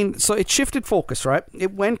 But I mean, so it shifted focus, right?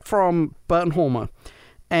 It went from Bert and Homer,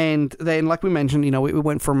 and then, like we mentioned, you know, it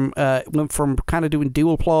went from kind of doing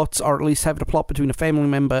dual plots, or at least having a plot between a family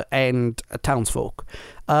member and a townsfolk.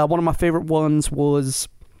 One of my favorite ones was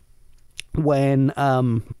when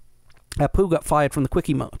Pooh got fired from the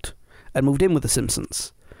Quickie Mart and moved in with the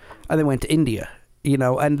Simpsons, and they went to India. You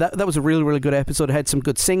know, and that was a really, really good episode. It had some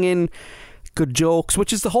good singing, good jokes,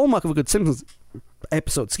 which is the hallmark of a good Simpsons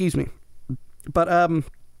episode, excuse me. But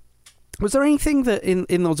was there anything that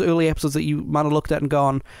in those early episodes that you might have looked at and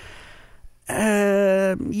gone,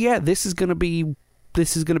 yeah, this is gonna be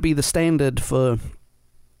the standard for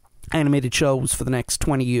animated shows for the next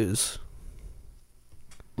 20 years?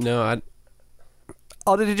 No,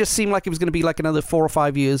 Or did it just seem like it was going to be like another 4 or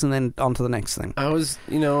 5 years and then on to the next thing? I was,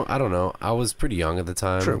 you know, I don't know. I was pretty young at the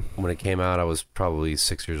time. True. When it came out, I was probably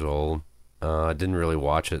 6 years old. I didn't really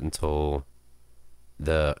watch it until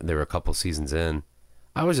there were a couple seasons in.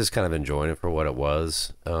 I was just kind of enjoying it for what it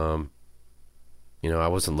was. You know, I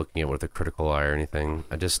wasn't looking at it with a critical eye or anything.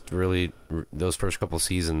 I just really, those first couple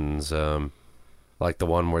seasons, like the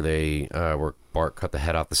one where where Bart cut the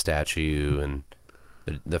head off the statue, and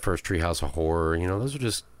the first Treehouse of Horror, you know, those were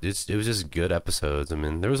just, it was just good episodes. I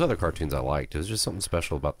mean, there was other cartoons I liked. It was just something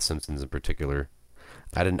special about The Simpsons in particular.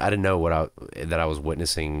 I didn't know that I was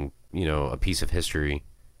witnessing, you know, a piece of history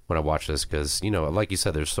when I watched this, because, you know, like you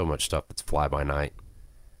said, there's so much stuff that's fly by night.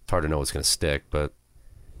 It's hard to know what's going to stick, but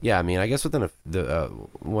yeah, I mean, I guess within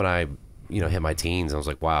when I, you know, hit my teens, I was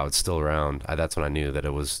like, wow, it's still around. That's when I knew that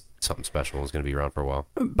it was something special. It was going to be around for a while.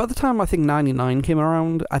 By the time I think 99 came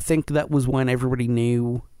around, I think that was when everybody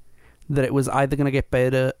knew that it was either going to get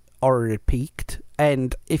better or it peaked.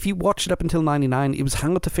 And if you watched it up until 99, it was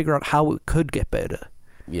hard to figure out how it could get better.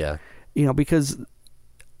 Yeah. You know, because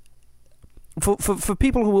for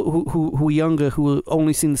people who are younger, who have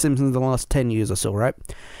only seen The Simpsons in the last 10 years or so, right?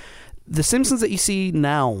 The Simpsons that you see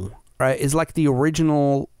now, right, is like the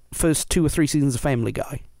original first 2 or 3 seasons of Family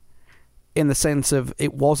Guy. In the sense of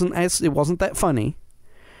it wasn't that funny.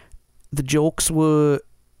 The jokes were,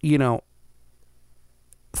 you know,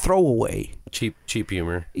 throwaway. Cheap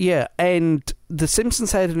humor. Yeah, and The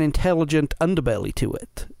Simpsons had an intelligent underbelly to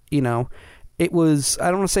it. You know, it was,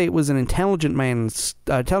 I don't want to say it was an intelligent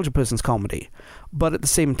person's comedy, but at the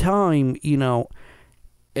same time, you know,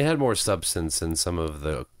 it had more substance than some of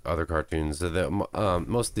the other cartoons.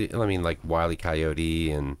 Mostly, I mean, like Wile E.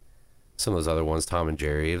 Coyote and some of those other ones, Tom and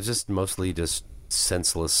Jerry. It was just mostly just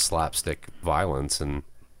senseless slapstick violence, and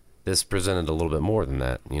this presented a little bit more than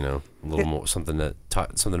that. You know, a little more something that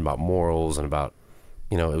taught something about morals and about,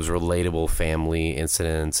 you know, it was relatable family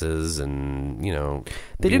incidences, and, you know,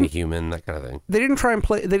 being human, that kind of thing. They didn't try and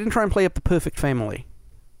play up the perfect family.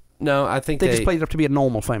 No, I think they just played it up to be a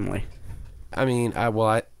normal family. I mean,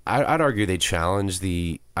 I'd argue they challenged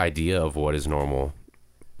the idea of what is normal,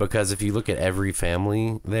 because if you look at every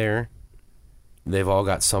family there, they've all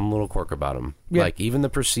got some little quirk about them. Yeah. Like, even the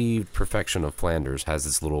perceived perfection of Flanders has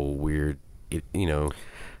this little weird, you know,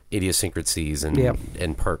 idiosyncrasies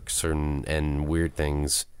and perks and weird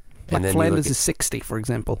things. Like, and then Flanders is 60, for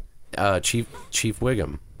example. Chief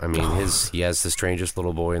Wiggum. I mean, he has the strangest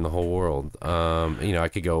little boy in the whole world. You know, I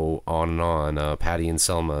could go on and on. Patty and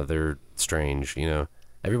Selma, they're strange. You know,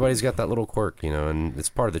 everybody's got that little quirk. You know, and it's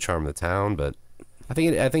part of the charm of the town. But I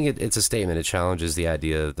think it's a statement. It challenges the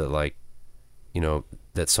idea that, like, you know,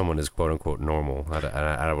 that someone is quote unquote normal.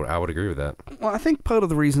 I would agree with that. Well, I think part of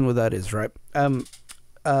the reason with that is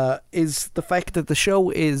is the fact that the show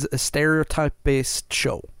is a stereotype based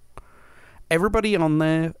show. Everybody on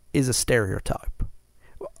there is a stereotype.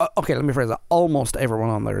 Okay, let me phrase that. Almost everyone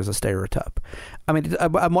on there is a stereotype. I mean,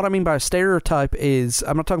 what I mean by a stereotype is,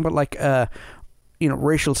 I'm not talking about, like, you know,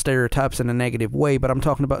 racial stereotypes in a negative way, but I'm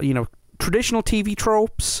talking about, you know, traditional TV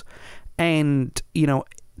tropes and, you know,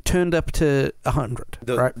 turned up to 100.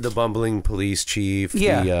 Right? The bumbling police chief,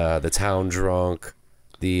 the town drunk,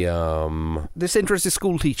 the disinterested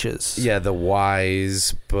school teachers. Yeah, the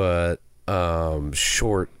wise but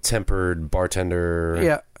short-tempered bartender.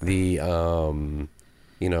 Yeah. The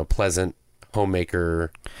you know, pleasant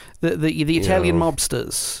homemaker. The Italian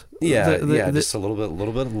mobsters. Yeah, just a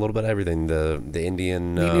little bit everything. The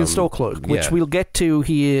Indian store clerk, which we'll get to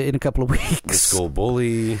here in a couple of weeks. The school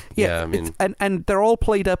bully. Yeah, I mean, and they're all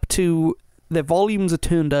played up to, their volumes are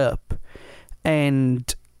turned up,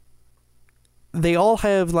 and they all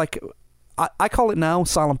have, like, I call it now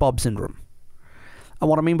Silent Bob syndrome. And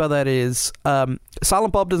what I mean by that is,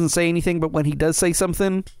 Silent Bob doesn't say anything, but when he does say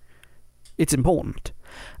something, it's important.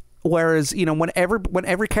 Whereas, you know, when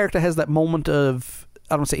every character has that moment of,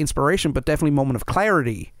 I don't say inspiration, but definitely moment of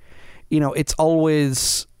clarity, you know, it's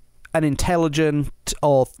always an intelligent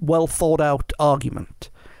or well thought out argument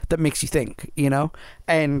that makes you think, you know?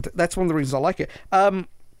 And that's one of the reasons I like it.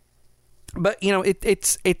 But, you know,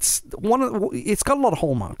 it's got a lot of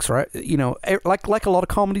hallmarks, right? You know, like a lot of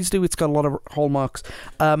comedies do, it's got a lot of hallmarks.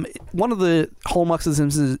 One of the hallmarks of The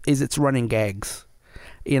Simpsons is its running gags,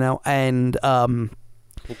 you know, and the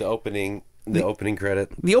opening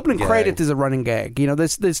credit. The opening credit is a running gag. You know,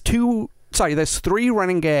 there's three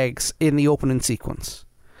running gags in the opening sequence,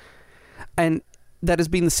 and that has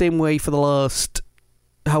been the same way for the last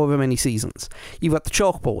however many seasons. You've got the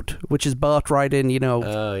chalkboard, which is Bart writing, you know,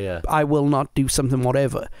 I will not do something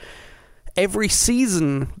whatever. Every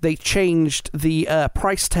season, they changed the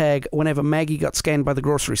price tag whenever Maggie got scanned by the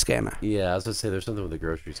grocery scanner. Yeah, I was going to say, there's something with the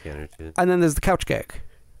grocery scanner, too. And then there's the couch gag.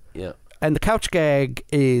 Yeah. And the couch gag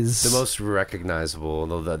is... the most recognizable,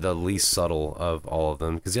 the least subtle of all of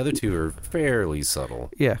them, because the other two are fairly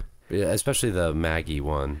subtle. Yeah. Yeah, especially the Maggie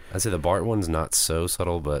one. I'd say the Bart one's not so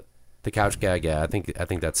subtle, but the couch gag, yeah, I think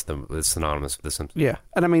that's it's synonymous with The Simpsons. Yeah,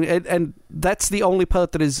 and I mean, and that's the only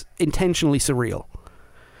part that is intentionally surreal.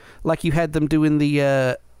 Like you had them doing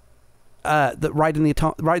the riding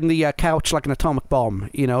the couch like an atomic bomb.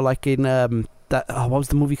 You know, like in that what was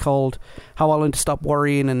the movie called? How I Learned to Stop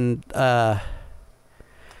Worrying, and dang,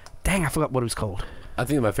 I forgot what it was called. I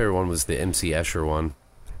think my favorite one was the MC Escher one,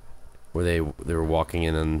 where they were walking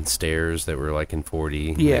in on stairs that were like in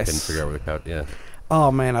 4D. Yes, they couldn't figure out where the couch. Yeah. Oh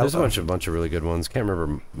man, there's a bunch of really good ones. Can't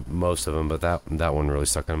remember most of them, but that one really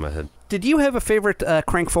stuck in my head. Did you have a favorite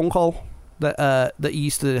crank phone call that you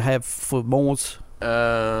used to have for Moles?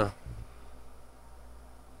 I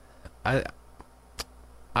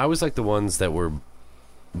always like the ones that were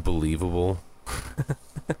believable,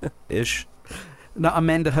 ish. Not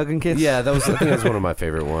Amanda Hug and Kiss. Yeah, I think that was one of my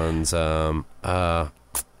favorite ones. Can't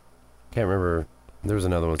remember. There was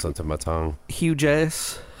another one on the tip of my tongue. Huge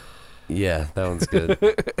ass. Yeah, that one's good.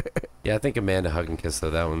 Yeah, I think Amanda Hug and Kiss though.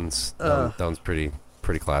 That one's pretty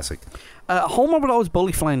classic. Homer would always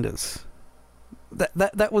bully Flanders.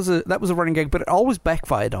 That was a running gag, but it always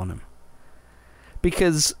backfired on him.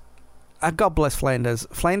 Because, God bless Flanders.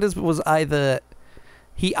 Flanders was either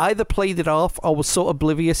played it off or was so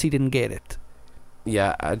oblivious he didn't get it.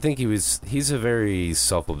 Yeah, I think he's a very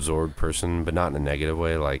self-absorbed person, but not in a negative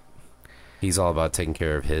way. Like, he's all about taking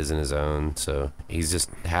care of his and his own, so he's just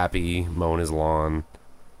happy, mowing his lawn,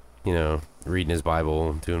 you know, reading his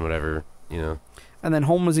Bible, doing whatever, you know. And then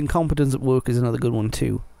Homer's incompetence at work is another good one,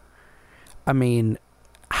 too. I mean,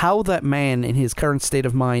 how that man, in his current state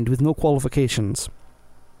of mind, with no qualifications,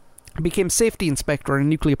 became safety inspector in a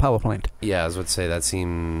nuclear power plant. Yeah, I was about to say, that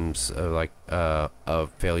seems like a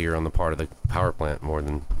failure on the part of the power plant more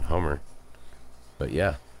than Homer. But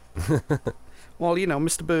yeah. Well, you know,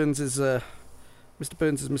 Mr. Burns is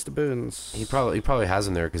Mr. Burns. He probably has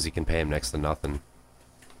him there because he can pay him next to nothing.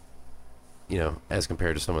 You know, as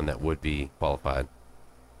compared to someone that would be qualified.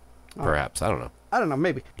 Perhaps, I don't know.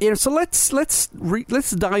 Maybe. You know, so let's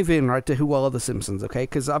dive in right to who are the Simpsons, okay?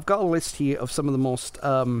 Because I've got a list here of some of the most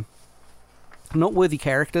noteworthy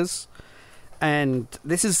characters, and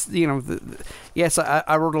this is, you know, yes,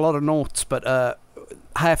 I wrote a lot of notes, but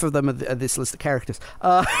half of them are this list of characters.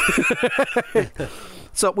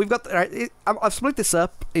 So we've got. I've split this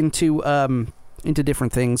up into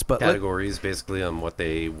different things, but categories basically on where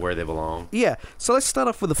they belong. Yeah. So let's start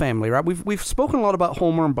off with the family, right? We've spoken a lot about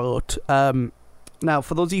Homer and Bart. Now,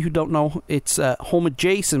 for those of you who don't know, it's Homer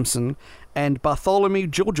J. Simpson and Bartholomew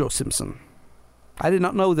Jojo Simpson. I did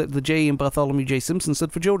not know that the J in Bartholomew J. Simpson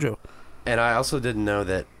stood for Jojo. And I also didn't know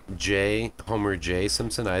that Homer J.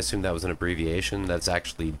 Simpson, I assumed that was an abbreviation. That's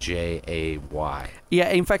actually J-A-Y. Yeah,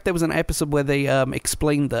 in fact, there was an episode where they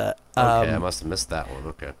explained that. Okay, I must have missed that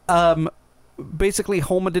one. Okay. Basically,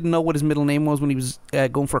 Homer didn't know what his middle name was when he was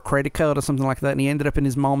going for a credit card or something like that, and he ended up in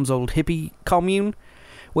his mom's old hippie commune,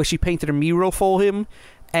 where she painted a mural for him,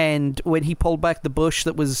 and when he pulled back the bush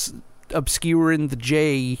that was obscuring the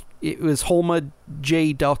J, it was Homer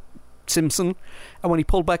J. Simpson, and when he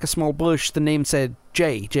pulled back a small bush, the name said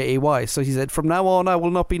J-A-Y, so he said, from now on, I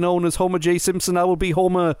will not be known as Homer J. Simpson, I will be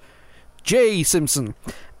Homer J. Simpson.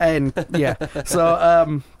 And, yeah,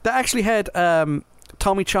 so that actually had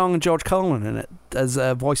Tommy Chong and George Carlin in it as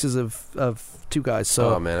voices of two guys.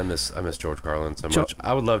 So, oh man, I miss George Carlin so much.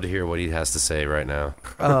 I would love to hear what he has to say right now.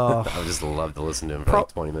 I would just love to listen to him for like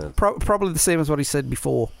 20 minutes. Probably the same as what he said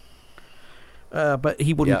before. but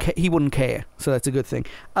he wouldn't. He wouldn't care, so that's a good thing.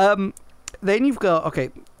 Then you've got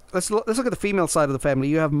Let's look at the female side of the family.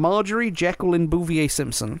 You have Marjorie Jacqueline Bouvier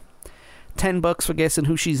Simpson. $10 for guessing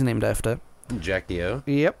who she's named after. Jackie O.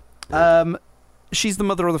 Yep. She's the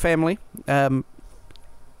mother of the family. Would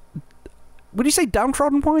you say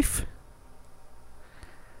downtrodden wife?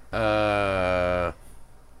 Yeah,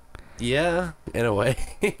 in a way.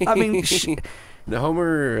 I mean,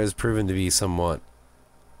 Homer has proven to be somewhat,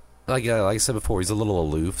 like I said before, he's a little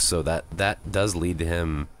aloof, so that does lead to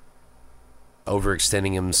him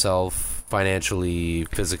overextending himself financially,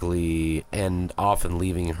 physically, and often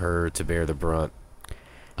leaving her to bear the brunt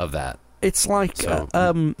of that. It's like, so,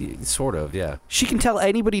 sort of, yeah. She can tell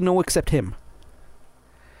anybody no except him,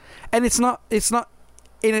 and it's not in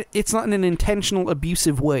an intentional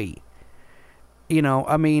abusive way. You know,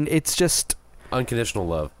 I mean, it's just unconditional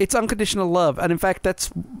love. It's unconditional love, and in fact,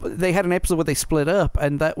 they had an episode where they split up,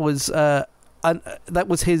 and that was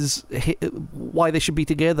his why they should be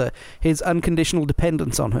together. His unconditional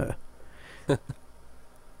dependence on her.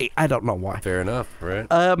 I don't know why. Fair enough, right?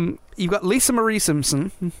 You've got Lisa Marie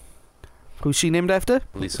Simpson. Who's she named after?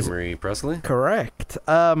 Lisa Marie Presley. Correct.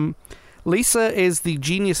 Lisa is the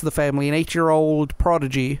genius of the family, an 8-year-old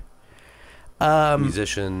prodigy.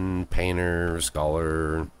 Musician, painter,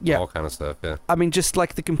 scholar, all kind of stuff, yeah. I mean, just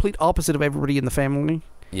like the complete opposite of everybody in the family.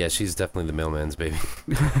 Yeah, she's definitely the mailman's baby.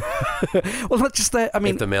 Well, not just that, I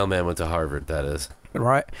mean... If the mailman went to Harvard, that is.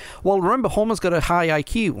 Right. Well, remember, Homer's got a high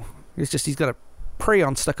IQ. It's just he's got a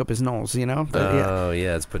crayon stuck up his nose, you know?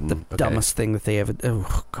 It's putting... The dumbest thing that they ever...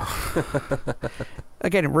 Oh, God.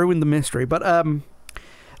 Again, it ruined the mystery, but...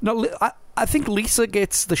 No, I think Lisa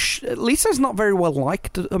gets the... Lisa's not very well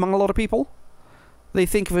liked among a lot of people. They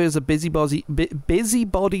think of her as a busybody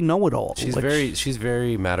know-it-all. She's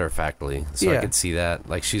very matter-of-factly, so I could see that.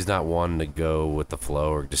 Like, she's not one to go with the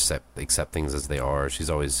flow or just accept things as they are. She's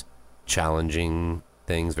always challenging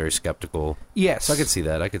things, very skeptical. Yes. So I could see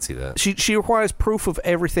that. She requires proof of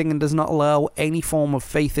everything and does not allow any form of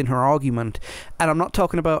faith in her argument. And I'm not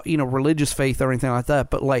talking about, religious faith or anything like that,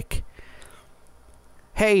 but like...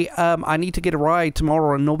 Hey, I need to get a ride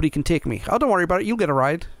tomorrow and nobody can take me. Oh, don't worry about it. You'll get a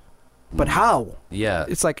ride. But how? Yeah.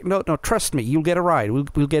 It's like, no, trust me. You'll get a ride.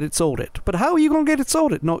 We'll get it sorted. But how are you going to get it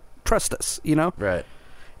sorted? No, trust us, Right.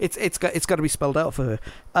 It's got to be spelled out for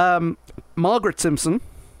her. Margaret Simpson,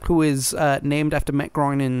 who is named after Matt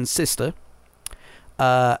Groening's sister.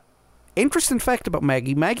 Interesting fact about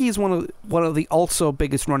Maggie. Maggie is one of the also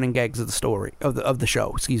biggest running gags of the story, of the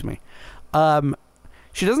show, excuse me.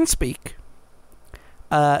 She doesn't speak.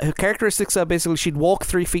 Her characteristics are basically she'd walk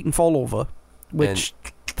 3 feet and fall over, which...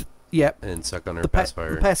 Yep. And suck on her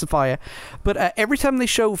pacifier. Pacifier. But every time they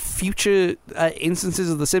show future instances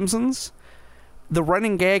of The Simpsons, the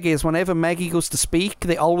running gag is whenever Maggie goes to speak,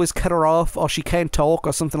 they always cut her off or she can't talk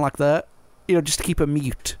or something like that, just to keep her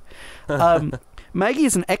mute. Maggie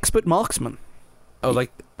is an expert marksman. Oh,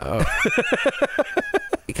 kind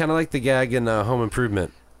of like the gag in Home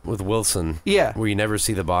Improvement with Wilson. Yeah. Where you never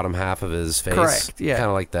see the bottom half of his face. Correct, yeah. Kind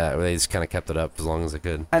of like that, where they just kind of kept it up as long as they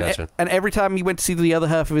could. And, gotcha. And every time you went to see the other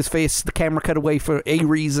half of his face, the camera cut away for a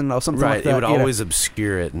reason or something like that. Right, it would always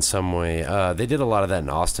obscure it in some way. They did a lot of that in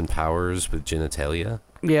Austin Powers with genitalia.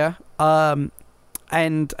 Yeah.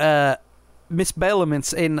 And Miss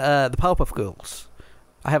Bellamint's in the Powerpuff Girls.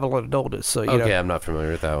 I have a lot of daughters, so Okay, I'm not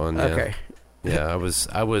familiar with that one. Yeah. Okay. Yeah,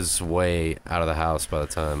 I was way out of the house by the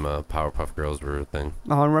time Powerpuff Girls were a thing.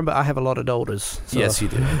 Oh, I remember I have a lot of daughters. So. Yes, you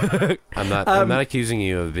do. I'm not accusing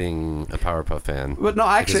you of being a Powerpuff fan. But no,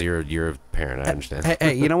 actually, because you're a parent. I understand.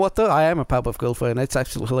 Hey, you know what though? I am a Powerpuff Girl fan. It's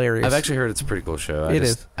absolutely hilarious. I've actually heard it's a pretty cool show. I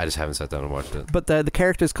just haven't sat down and watched it. But the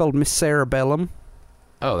character is called Miss Sarah Bellum.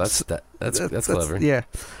 Oh, that's clever. Yeah.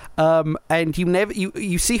 And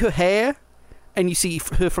you see her hair, and you see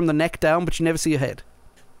her from the neck down, but you never see her head.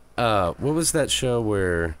 What was that show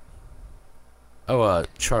where...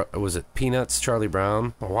 was it Peanuts, Charlie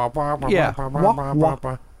Brown? Yeah.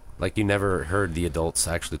 Like you never heard the adults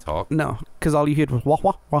actually talk? No, because all you heard was wah,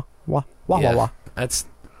 wah, wah, wah, wah, wah, wah. That's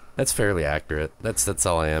fairly accurate. That's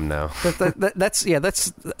all I am now.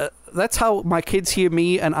 That's how my kids hear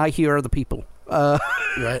me and I hear other people.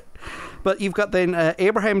 Right. But you've got then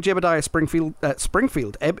Abraham Jebediah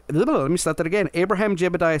Springfield. Let me start that again. Abraham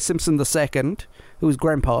Jebediah Simpson II, who is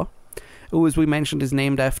grandpa, who, as we mentioned, is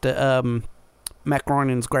named after Matt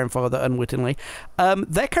Groening's grandfather, unwittingly.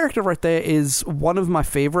 That character right there is one of my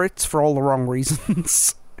favorites for all the wrong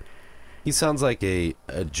reasons. He sounds like a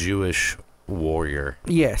Jewish warrior.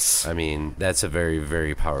 Yes. I mean, that's a very,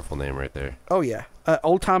 very powerful name right there. Oh, yeah.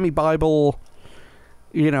 Old-timey Bible...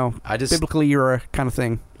 biblical era kind of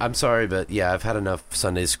thing. I'm sorry, but yeah, I've had enough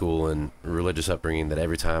Sunday school and religious upbringing that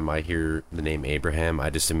every time I hear the name Abraham, I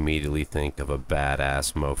just immediately think of a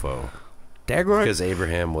badass mofo. Daggone. Because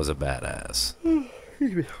Abraham was a badass.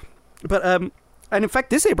 But, and in fact,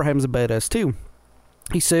 this Abraham's a badass, too.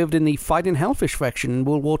 He served in the Fighting Hellfish faction in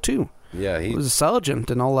World War II. Yeah, he was a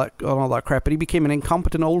sergeant and all that crap, but he became an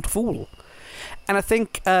incompetent old fool. And I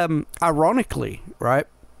think, ironically, right,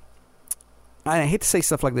 I hate to say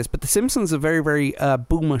stuff like this, but The Simpsons is a very, very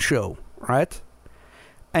boomer show, right?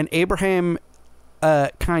 And Abraham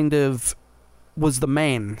kind of was the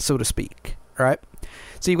man, so to speak, right?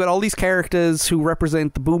 So you've got all these characters who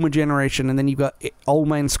represent the boomer generation, and then you've got Old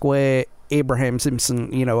Man Square, Abraham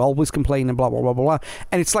Simpson, always complaining, blah blah blah blah blah.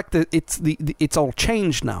 And it's like it's all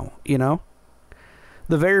changed now, The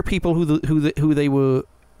very people who they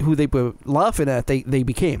were laughing at, they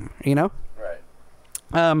became, Right.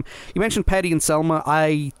 You mentioned Patty and Selma.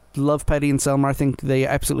 I love Patty and Selma. I think they're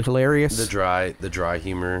absolutely hilarious. The dry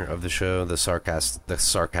humor of the show, the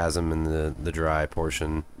sarcasm in the dry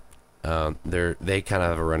portion. They kind of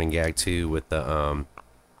have a running gag too with the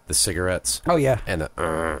cigarettes. Oh yeah, and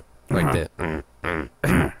like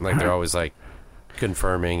they're always like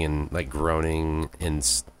confirming and like groaning in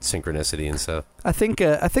synchronicity and stuff. I think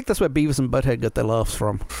that's where Beavis and Butthead got their laughs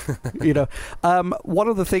from. One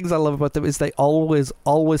of the things I love about them is they always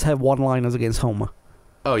have one-liners against Homer.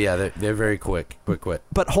 Oh yeah, they're very quick.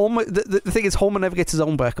 But Homer, the thing is, Homer never gets his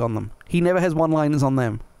own back on them. He never has one-liners on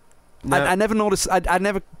them. No. I never noticed. I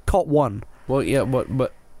never caught one. Well, yeah,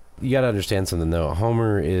 but you got to understand something though.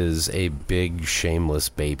 Homer is a big shameless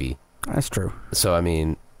baby. That's true. So I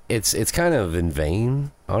mean, it's kind of in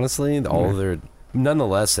vain, honestly.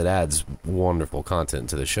 Nonetheless, it adds wonderful content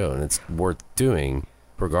to the show, and it's worth doing,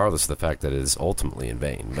 regardless of the fact that it is ultimately in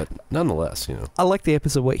vain. But nonetheless, I like the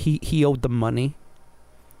episode where he owed them money,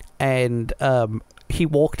 and he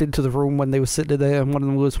walked into the room when they were sitting there, and one of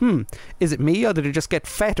them goes, is it me, or did it just get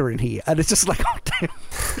fatter in here? And it's just like, oh, damn.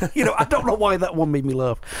 I don't know why that one made me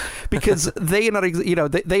laugh. Because they are not,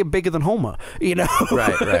 they're bigger than Homer,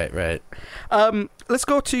 Right. Let's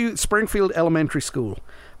go to Springfield Elementary School.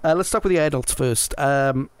 Let's start with the adults first.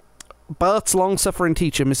 Bart's long-suffering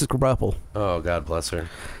teacher, Mrs. Krabappel. Oh, God bless her.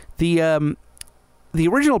 The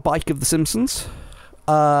original Bike of The Simpsons,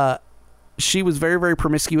 she was very, very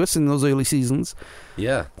promiscuous in those early seasons.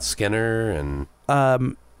 Yeah, Skinner and...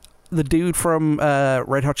 the dude from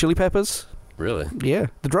Red Hot Chili Peppers. Really? Yeah,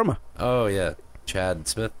 the drummer. Oh, yeah. Chad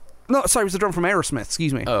Smith? No, sorry, it was the drummer from Aerosmith,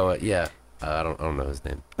 excuse me. Oh, yeah. I don't know his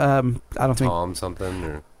name. I don't think... Tom something?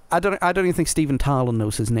 Or... I don't even think Steven Tyler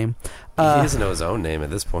knows his name. He doesn't know his own name at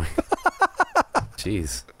this point.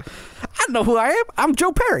 Jeez. I know who I am. I'm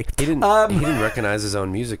Joe Perry. He didn't recognize his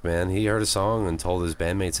own music, man. He heard a song and told his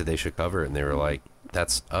bandmates that they should cover it, and they were like,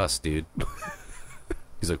 "That's us, dude."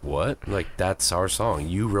 He's like, "What?" I'm like, "That's our song.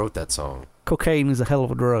 You wrote that song." Cocaine is a hell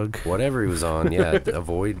of a drug. Whatever he was on, yeah.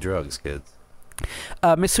 Avoid drugs, kids.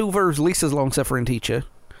 Miss Hoover's Lisa's long-suffering teacher.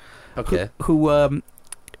 Okay. Who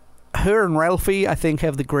her and Ralphie, I think,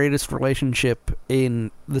 have the greatest relationship in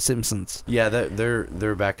The Simpsons. Yeah,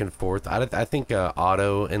 they're back and forth. I think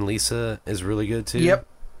Otto and Lisa is really good too. Yep.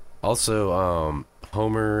 Also,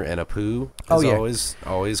 Homer and Apu is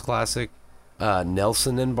always classic.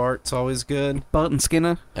 Nelson and Bart's always good. Bart and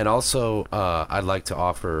Skinner. And also, I'd like to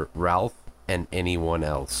offer Ralph and anyone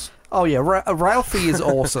else. Oh yeah, Ralphie is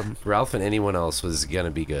awesome. Ralph and anyone else was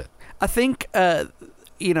gonna be good. I think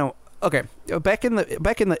okay, back in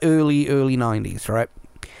the early 90s, right?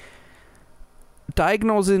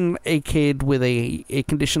 Diagnosing a kid with a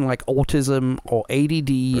condition like autism or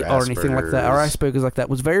ADD or anything like that, or Asperger's like that,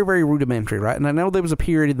 was very, very rudimentary, right? And I know there was a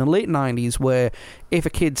period in the late 90s where if a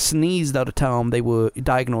kid sneezed out of town, they were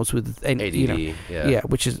diagnosed with ADD, yeah,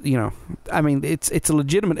 which is, I mean, it's a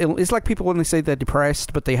legitimate illness. It's like people when they say they're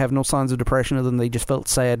depressed, but they have no signs of depression other than they just felt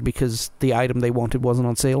sad because the item they wanted wasn't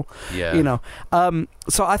on sale. Yeah.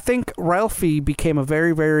 So I think Ralphie became a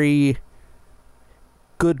very, very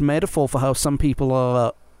good metaphor for how some people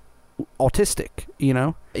are autistic,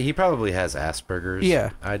 He probably has Asperger's.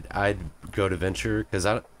 Yeah. I'd go to venture because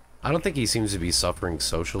I don't think he seems to be suffering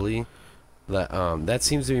socially. That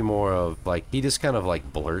seems to be more of like he just kind of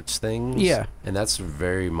like blurts things. Yeah. And that's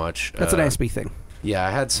very much that's an Aspie thing. Yeah,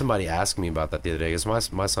 I had somebody ask me about that the other day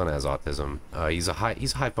because my son has autism. He's a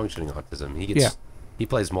high functioning autism. He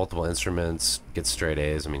plays multiple instruments, gets straight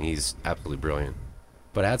A's. I mean, he's absolutely brilliant.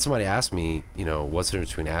 But I had somebody ask me, what's the difference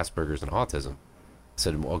between Asperger's and autism? I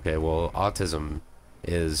said, okay, well, autism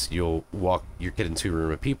is you'll walk your kid into a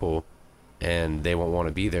room of people and they won't want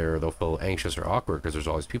to be there or they'll feel anxious or awkward because there's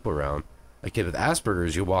always people around. a kid with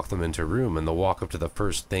Asperger's, you walk them into a room and they'll walk up to the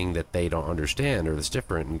first thing that they don't understand or that's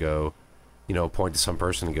different and go, point to some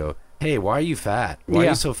person and go, hey, why are you fat? Why are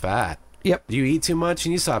you so fat? Yep. Do you eat too much?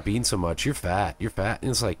 And you stop eating so much. You're fat. You're fat.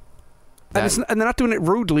 And it's like... And they're not doing it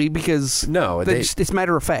rudely because it's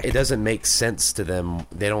matter of fact. It doesn't make sense to them.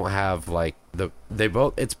 They don't have like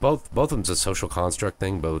both of them's a social construct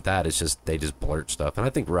thing, but with that it's just they just blurt stuff. And I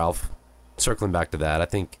think Ralph, circling back to that, I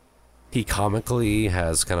think he comically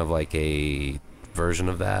has kind of like a version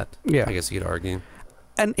of that. Yeah, I guess you could argue.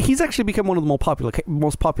 And he's actually become one of the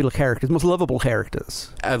most popular characters, most lovable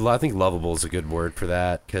characters. I think lovable is a good word for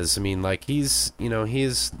that because I mean, like he's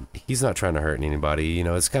not trying to hurt anybody.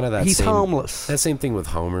 It's kind of that. He's harmless. That same thing with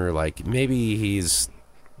Homer. Like maybe he's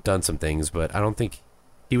done some things, but I don't think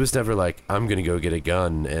he was never like I'm gonna go get a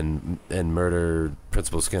gun and murder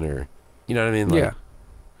Principal Skinner. You know what I mean? Like, yeah.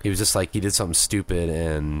 He was just like he did something stupid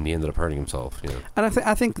and he ended up hurting himself. And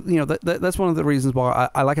I think that's one of the reasons why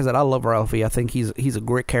I like I said I love Ralphie. I think he's a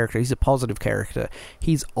great character. He's a positive character.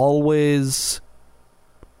 He's always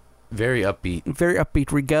very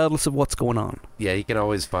upbeat, regardless of what's going on. Yeah, he can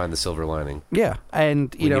always find the silver lining. Yeah,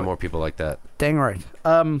 and we need more people like that. Dang right.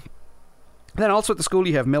 Then also at the school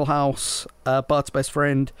you have Milhouse, Bart's best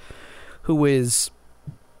friend, who is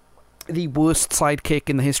the worst sidekick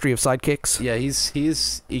in the history of sidekicks. Yeah,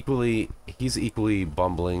 he's equally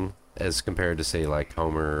bumbling as compared to say like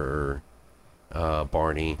Homer or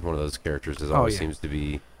Barney. One of those characters always seems to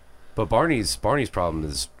be. But Barney's problem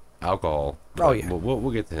is alcohol. Oh yeah,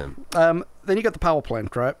 we'll get to him. Then you got the power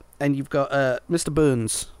plant, right? And you've got Mr.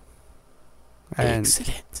 Burns. And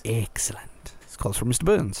excellent. It's called for Mr.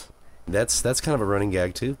 Burns. That's kind of a running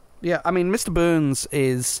gag too. Yeah, I mean Mr. Burns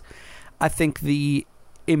is, I think, the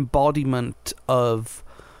embodiment of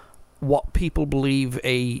what people believe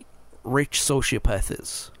a rich sociopath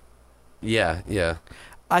is. Yeah.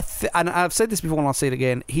 And I've said this before and I'll say it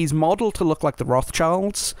again. He's modeled to look like the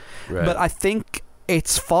Rothschilds, right. But I think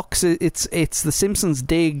it's Fox. It's the Simpsons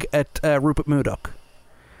dig at Rupert Murdoch.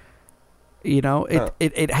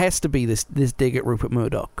 It has to be this dig at Rupert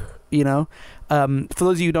Murdoch. For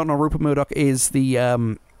those of you who don't know, Rupert Murdoch is the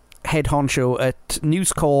head honcho at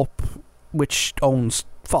News Corp, which owns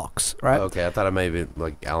Fox, right? Okay, I thought it may be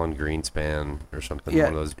like Alan Greenspan or something. Yeah.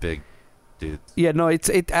 One of those big dudes. Yeah, no, I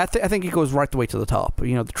think it goes right the way to the top.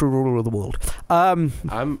 The true ruler of the world. I'm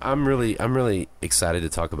really excited to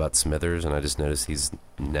talk about Smithers, and I just noticed he's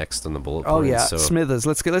next on the bullet point. Oh yeah, so Smithers.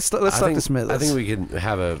 Let's start to Smithers. I think we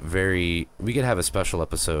could have a special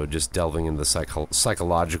episode just delving into the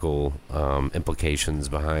psychological implications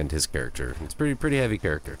behind his character. It's pretty heavy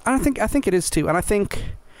character. I think it is too, and I think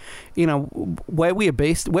where we are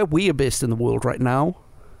based in the world right now,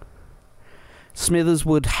 Smithers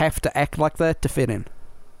would have to act like that to fit in.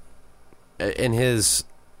 In his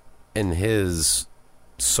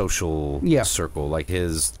social circle, like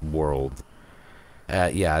his world.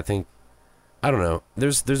 I think, I don't know.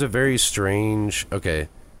 There's a very strange. Okay,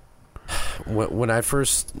 when I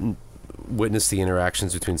first witnessed the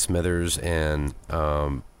interactions between Smithers and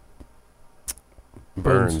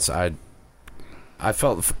Burns, I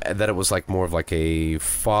felt that it was like more of like a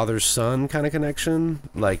father-son kind of connection.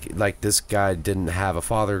 Like this guy didn't have a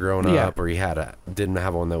father growing up, or he didn't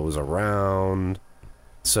have one that was around.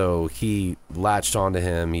 So he latched onto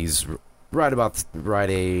him. He's right about the right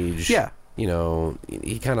age. Yeah.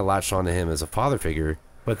 He kind of latched onto him as a father figure.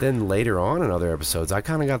 But then later on in other episodes, I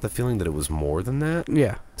kind of got the feeling that it was more than that.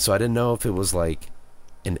 Yeah. So I didn't know if it was like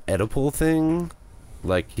an Oedipal thing,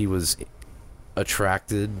 like he was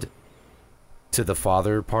attracted to the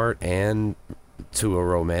father part and to a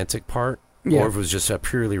romantic part, or if it was just a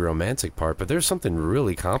purely romantic part. But there's something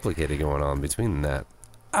really complicated going on between that.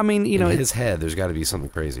 I mean, in his head, there's got to be something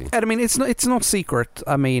crazy. I mean, it's not secret.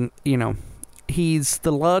 I mean, he's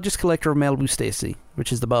the largest collector of Malibu Stacy,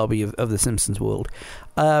 which is the Barbie of the Simpsons world.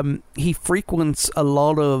 He frequents a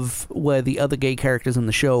lot of where the other gay characters in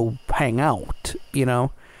the show hang out.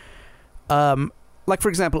 Like, for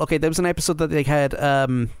example, there was an episode that they had, I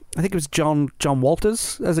think it was John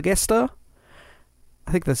Walters as a guest star.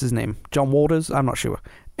 I think that's his name. John Waters? I'm not sure.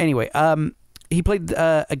 Anyway, he played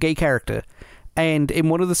a gay character, and in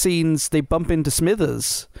one of the scenes, they bump into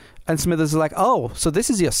Smithers, and Smithers is like, oh, so this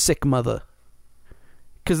is your sick mother.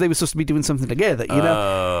 Because they were supposed to be doing something together,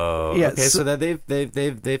 Oh, yeah, okay, so that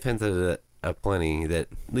they've hinted at plenty, that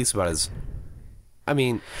at least about his... I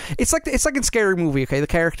mean... It's like in Scary Movie, okay? The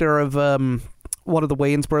character of one of the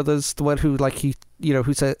Wayans brothers, the one who like he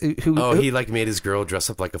said he like made his girl dress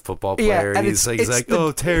up like a football player, and he's like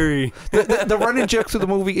oh Terry. The running joke through the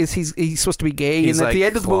movie is he's supposed to be gay, and at the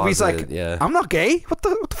end of the movie he's like, I'm not gay. What the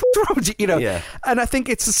fuck's wrong with you? Yeah. And I think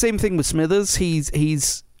it's the same thing with Smithers.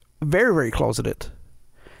 He's very, very closeted,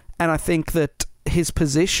 and I think that his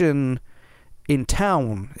position in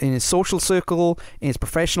town, in his social circle, in his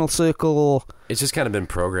professional circle, it's just kind of been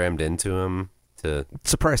programmed into him to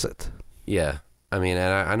suppress it. Yeah. I mean,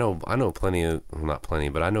 and I know plenty of, well, not plenty,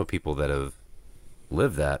 but I know people that have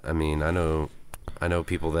lived that. I mean, I know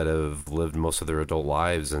people that have lived most of their adult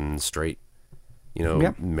lives in straight,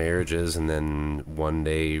 marriages, and then one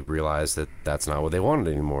day realized that that's not what they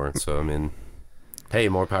wanted anymore. So, I mean, hey,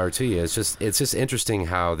 more power to you. It's just interesting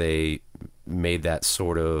how they made that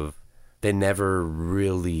sort of, they never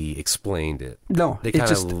really explained it. No,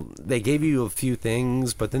 they gave you a few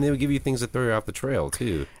things, but then they would give you things that throw you off the trail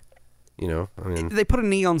too. I mean, they put a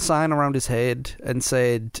neon sign around his head and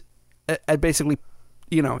said, basically,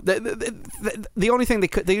 the only thing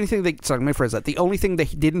the only thing they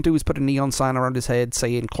didn't do was put a neon sign around his head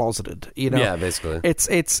saying closeted. Yeah, basically,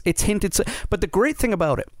 it's hinted. But the great thing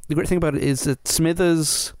about it is that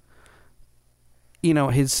Smithers,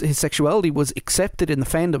 his sexuality was accepted in the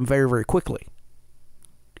fandom very, very quickly.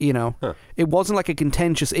 It wasn't like a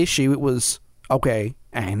contentious issue. It was okay,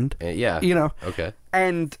 and okay,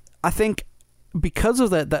 and I think because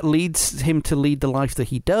of that leads him to lead the life that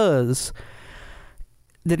he does,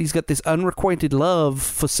 that he's got this unrequited love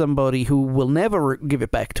for somebody who will never give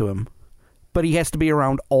it back to him, but he has to be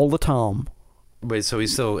around all the time. Wait, so he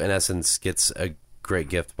still, in essence, gets a great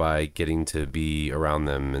gift by getting to be around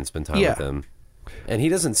them and spend time with them. And he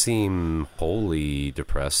doesn't seem wholly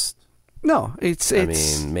depressed. No, I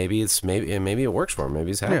mean, maybe it works for him.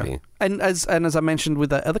 Maybe he's happy. Yeah. And as I mentioned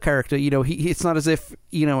with that other character, it's not as if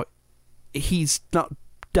he's not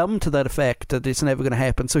dumb to that effect that it's never going to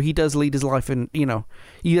happen. So he does lead his life,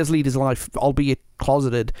 albeit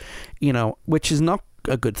closeted, which is not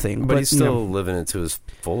a good thing. But he's still living it to his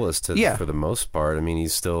fullest for the most part. I mean,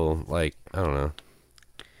 he's still like, I don't know.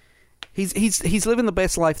 He's living the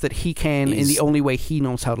best life that he can in the only way he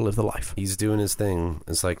knows how to live the life. He's doing his thing.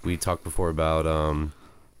 It's like we talked before about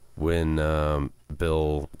when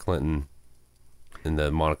Bill Clinton and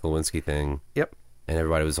the Monica Lewinsky thing. Yep. And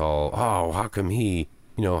everybody was all, oh, how come he,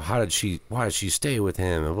 why did she stay with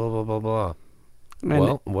him? And blah, blah, blah, blah. And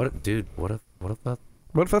well, what if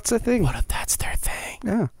that's their thing? What if that's their thing?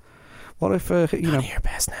 Yeah. What if, None of your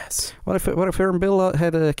business. What if her and Bill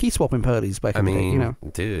had key swapping parties back in the day,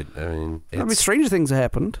 Dude, stranger things have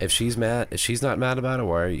happened. If she's not mad about it,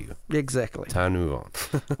 why are you? Exactly. Time to move on.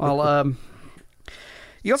 Well,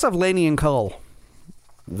 you also have Lenny and Cole.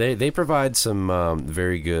 They provide some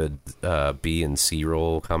very good B and C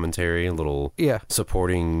roll commentary, a little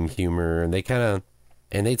supporting humor, and they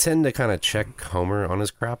tend to kind of check Homer on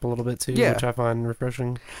his crap a little bit too, which I find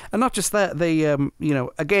refreshing. And not just that, they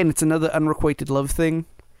again, it's another unrequited love thing,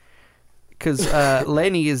 because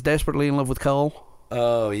Lenny is desperately in love with Cole.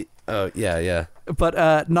 Oh yeah.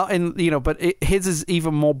 But not in his is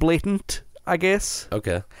even more blatant, I guess.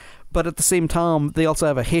 Okay. But at the same time, they also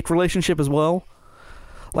have a hate relationship as well.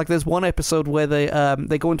 Like there's one episode where they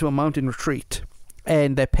go into a mountain retreat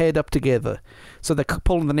and they're paired up together, so they're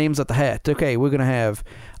pulling the names at the hat. Okay, we're gonna have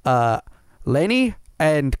Lenny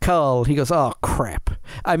and Carl. He goes, oh crap.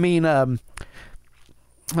 I mean, oh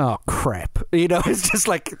crap. It's just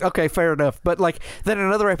like, okay, fair enough. But like then in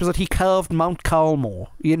another episode, he carved Mount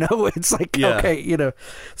Carmel. It's like okay,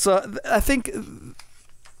 So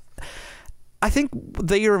I think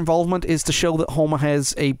their involvement is to show that Homer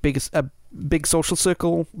has a bigger social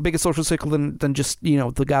circle than just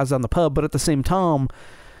the guys on the pub. But at the same time,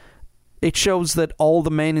 it shows that all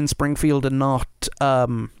the men in Springfield are not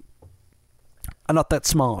that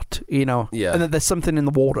smart, and that there's something in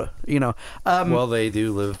the water, well, they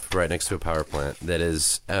do live right next to a power plant that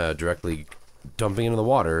is directly dumping into the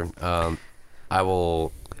water. I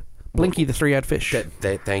will Blinky the three-eyed fish.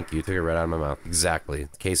 Thank you. Took it right out of my mouth. Exactly.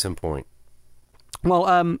 Case in point.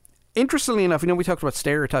 Well, interestingly enough, we talked about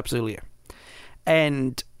stereotypes earlier.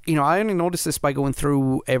 And, I only noticed this by going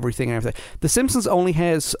through everything and everything. The Simpsons only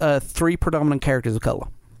has 3 predominant characters of color.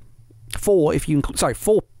 4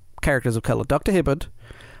 characters of color. Dr. Hibbert,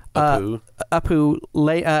 Apu,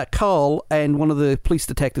 Carl, and one of the police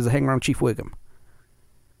detectives that hang around Chief Wiggum.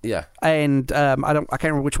 Yeah. And I can't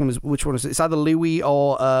remember which one is. It's either Louie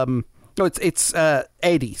or it's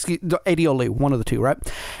Eddie. Eddie or Lou, one of the two, right?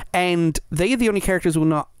 And they are the only characters who are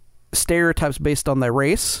not stereotypes based on their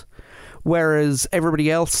race, whereas everybody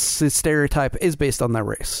else's stereotype is based on their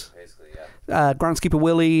race. Basically, yeah. Groundskeeper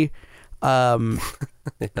Willie, I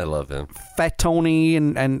love him. Fat Tony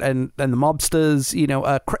and the mobsters,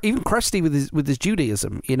 even Krusty with his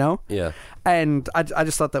Judaism, Yeah. And I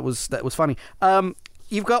just thought that was funny.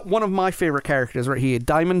 You've got one of my favorite characters right here,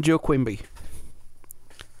 Diamond Joe Quimby,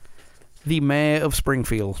 the mayor of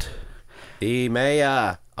Springfield. The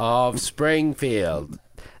mayor of Springfield.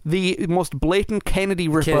 The most blatant Kennedy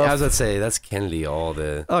ripoff. I was about to say, that's Kennedy all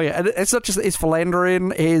the... Oh, yeah. And it's not just his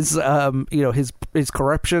philandering, his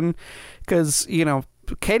corruption. Because,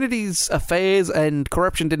 Kennedy's affairs and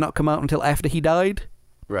corruption did not come out until after he died.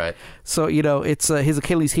 Right. So, it's his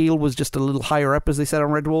Achilles heel was just a little higher up, as they said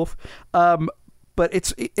on Red Dwarf. But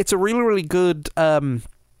it's a really, really good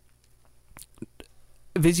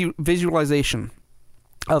visualization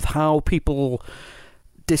of how people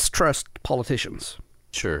distrust politicians.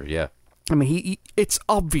 Sure, yeah. I mean, it's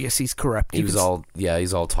obvious he's corrupt. He's all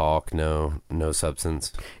talk, no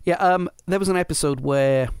substance. Yeah, there was an episode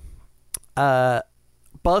where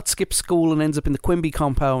Bart skips school and ends up in the Quimby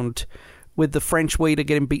compound with the French waiter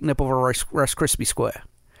getting beaten up over a Rice Krispie square.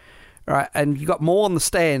 Right, and you got Moe on the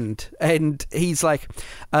stand, and he's like,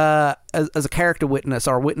 as a character witness,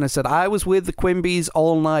 or witness said, I was with the Quimbys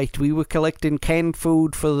all night. We were collecting canned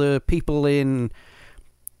food for the people in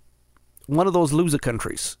one of those loser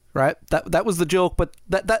countries, right? That was the joke, but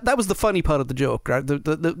that was the funny part of the joke, right?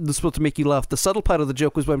 The supposed to make you laugh. The subtle part of the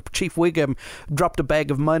joke was when Chief Wiggum dropped a bag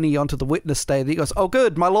of money onto the witness stand. He goes, "Oh,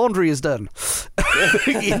 good, my laundry is done."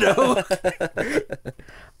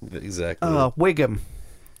 Exactly. Wiggum.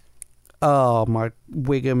 Oh, my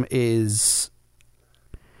Wiggum is...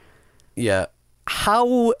 Yeah.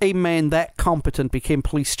 How a man that competent became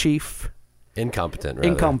police chief? Incompetent, rather.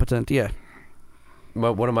 Incompetent, yeah.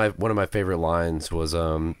 One of my favorite lines was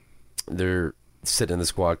they're sitting in the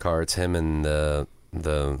squad car. It's him and the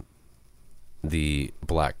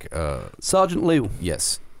black Sergeant Lou.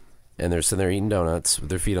 Yes, and they're sitting there eating donuts with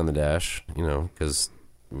their feet on the dash. Because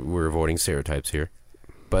we're avoiding stereotypes here.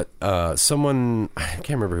 But someone, I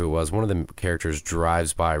can't remember who it was. One of the characters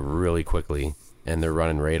drives by really quickly, and they're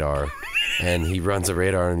running radar, and he runs a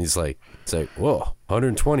radar, and he's like, "Whoa,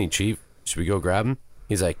 120, Chief. Should we go grab him?"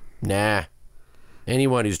 He's like, "Nah.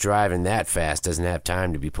 Anyone who's driving that fast doesn't have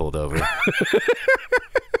time to be pulled over."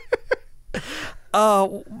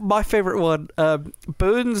 My favorite one.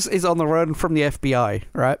 Burns is on the run from the FBI,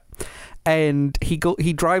 right? And he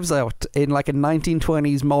drives out in like a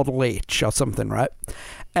 1920s Model H or something, right?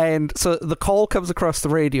 And so the call comes across the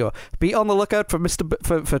radio: "Be on the lookout for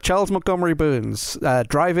for Charles Montgomery Burns,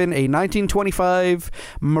 driving a 1925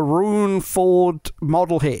 maroon Ford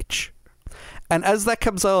Model H." And as that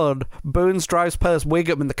comes on, Burns drives past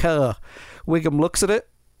Wiggum in the car. Wiggum looks at it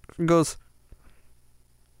and goes,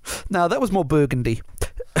 "No, that was more burgundy."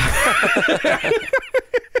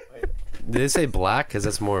 Did they say black? Because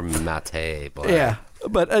that's more matte black. Yeah,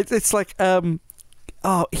 but it's like,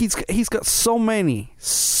 he's got so many.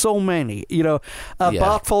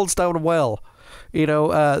 Bart falls down a well.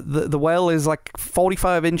 The well is like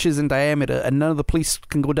 45 inches in diameter, and none of the police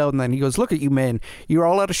can go down there. And he goes, "Look at you, man. You're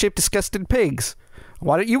all out of shape, disgusted pigs.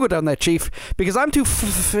 Why don't you go down there, Chief? Because I'm too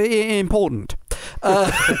important."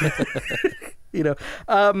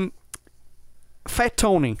 Fat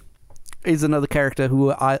Tony is another character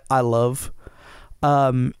who I love.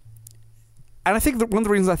 And I think that one of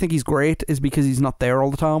the reasons I think he's great is because he's not there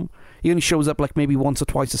all the time. He only shows up like maybe once or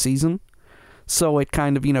twice a season. So it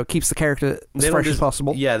kind of, keeps the character as fresh as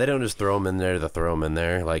possible. Yeah, they don't just throw him in there to throw him in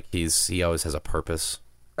there. Like, he always has a purpose,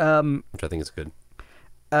 which I think is good.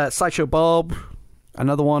 Sideshow Bob,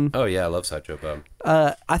 another one. Oh, yeah, I love Sideshow Bob.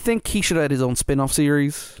 I think he should have had his own spin-off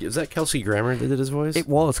series. Was that Kelsey Grammer that did his voice? It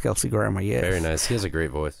was Kelsey Grammer, yes. Very nice. He has a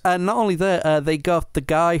great voice. And not only that, they got the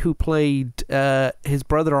guy who played his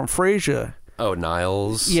brother on Frasier. Oh,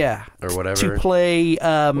 Niles? Yeah. Or whatever. To play...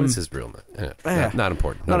 what is his real name? Not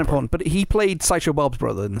important. Not important. But he played Sideshow Bob's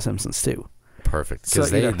brother in The Simpsons, too. Perfect.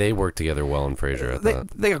 Because they work together well in Frasier, I thought.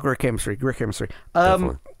 They got great chemistry.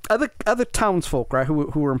 Definitely. Other townsfolk, right, who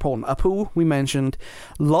were important. Apu, we mentioned.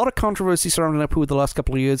 A lot of controversy surrounding Apu the last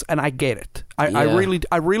couple of years, and I get it. I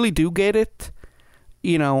really do get it.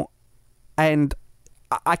 And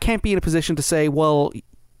I can't be in a position to say, well,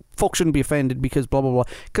 folks shouldn't be offended because blah, blah, blah.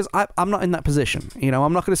 Because I'm not in that position.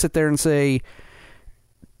 I'm not going to sit there and say,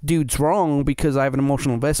 dude's wrong because I have an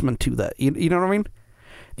emotional investment to that. You know what I mean?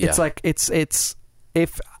 Yeah. It's like,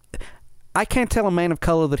 if I can't tell a man of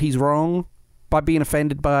color that he's wrong by being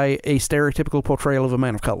offended by a stereotypical portrayal of a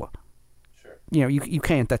man of color. Sure. You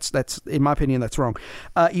can't. That's in my opinion, that's wrong.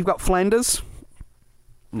 You've got Flanders.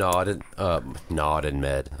 Nod and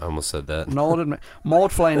Med. I almost said that. Nod and Med.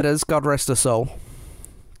 Maud Flanders, God rest her soul.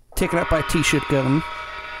 Taken up by a t-shirt gun.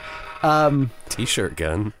 T-shirt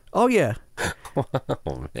gun. Oh yeah.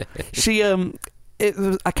 Oh man. She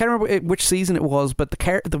I can't remember which season it was, but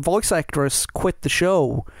the voice actress quit the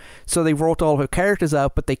show, so they wrote all her characters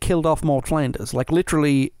out, but they killed off Maud Flanders. Like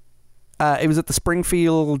literally, it was at the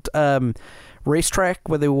Springfield racetrack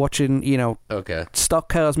where they were watching, Okay. stock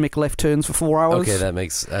cars make left turns for 4 hours. Okay, that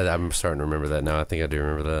makes. I'm starting to remember that now. I think I do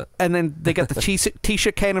remember that. And then they got the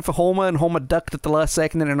t-shirt cannon for Homer, and Homer ducked at the last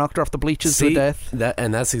second, and it knocked her off the bleachers to death.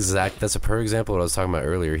 That's a perfect example of what I was talking about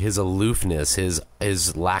earlier. His aloofness,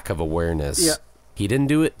 his lack of awareness. Yeah. He didn't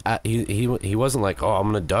do it. He wasn't like, oh, I'm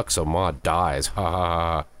gonna duck so Maud dies. Ha ha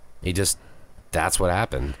ha. He just. That's what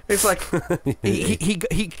happened. It's like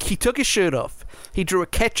he took his shirt off. He drew a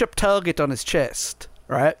ketchup target on his chest,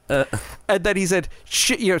 right? And then he said,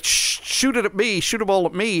 shoot it at me, shoot them all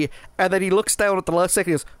at me. And then he looks down at the last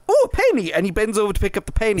second and goes, oh, a penny. And he bends over to pick up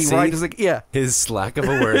the penny, See? right? It's like, yeah. His lack of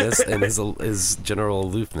awareness and his general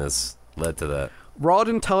aloofness led to that. Rod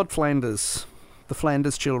and Todd Flanders, the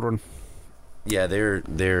Flanders children. Yeah,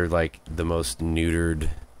 they're like the most neutered,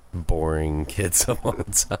 boring kids of all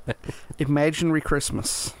time. Imaginary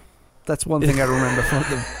Christmas. That's one thing I remember from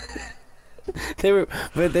them. They were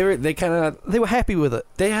happy with it.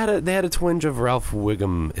 They had a twinge of Ralph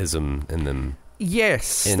Wiggum-ism in them.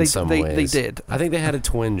 Yes, in some ways. They did. I think they had a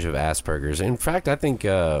twinge of Asperger's. In fact, I think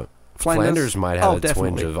Flanders might have a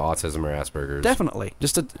twinge of autism or Asperger's. Definitely.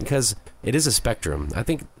 Just because it is a spectrum. I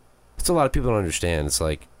think it's a lot of people don't understand. It's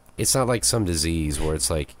like it's not like some disease where it's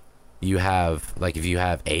like you have, like, if you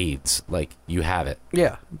have AIDS, like, you have it.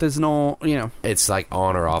 Yeah, there's no, It's like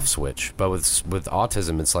on or off switch. But with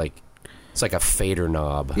autism, it's like a fader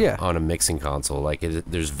knob on a mixing console. Like,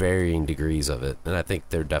 there's varying degrees of it. And I think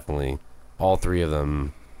they're definitely, all three of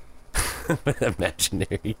them,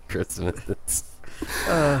 imaginary Christmas.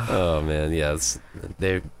 Oh, man, yes.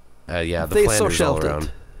 The Flanders so sheltered. all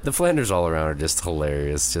around. The Flanders all around are just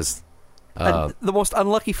hilarious. Just the most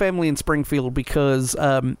unlucky family in Springfield because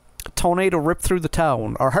tornado ripped through the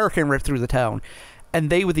town, or hurricane ripped through the town,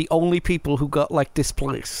 and they were the only people who got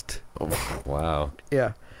displaced. Oh, wow.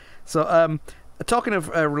 Yeah. So, talking of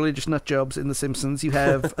religious nut jobs in The Simpsons, you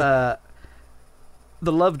have the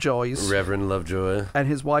Lovejoys, Reverend Lovejoy, and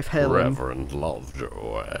his wife Helen, Reverend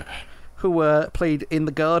Lovejoy, who played in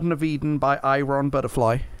The Garden of Eden by Iron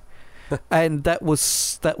Butterfly. And that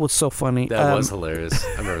was so funny. That was hilarious.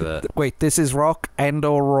 I remember that. Wait, this is rock and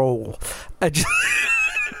or roll.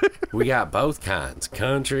 We got both kinds,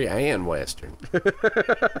 country and western.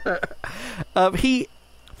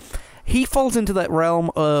 He falls into that realm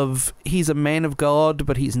of he's a man of God,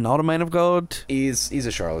 but he's not a man of God. He's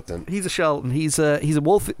a charlatan. He's a charlatan. He's a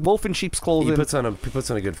wolf in sheep's clothing. He puts on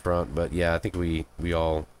a good front, but yeah, I think we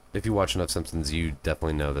all, if you watch enough Simpsons, you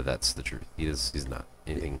definitely know that that's the truth. He's not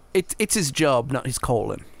anything. It's his job, not his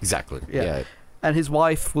calling. Exactly. Yeah. And his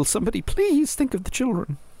wife, will somebody please think of the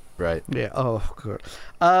children? Right. Yeah. Oh, good.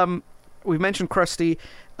 We've mentioned Krusty.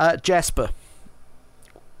 Jasper.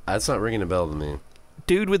 That's not ringing a bell to me.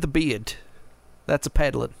 Dude with the beard. That's a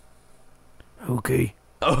peddling. Okay.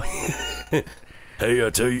 Oh. Hey, I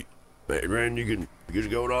tell you, man, you can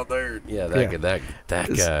just go out there. Yeah, that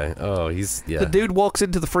guy. Oh, he's The dude walks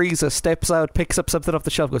into the freezer, steps out, picks up something off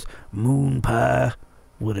the shelf, goes, "Moon pie,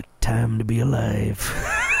 what a time to be alive."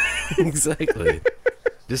 Exactly.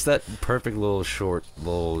 Just that perfect little short,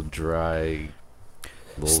 little dry.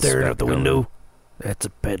 Staring out the window. That's a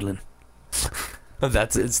peddling.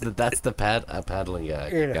 That's the paddling guy.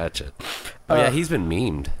 Yeah. Gotcha. Oh yeah, he's been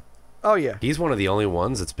memed. Oh yeah, he's one of the only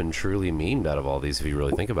ones that's been truly memed out of all these. If you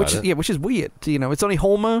really think about it, which is weird. It's only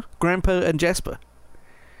Homer, Grandpa, and Jasper.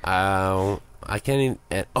 I can't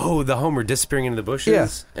even. The Homer disappearing into the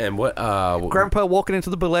bushes. Yeah. And what? Grandpa walking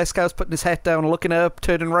into the burlesque house, putting his hat down, looking up,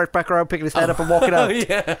 turning right back around, picking his head up, and walking out.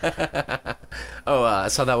 Yeah. I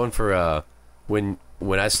saw that one for when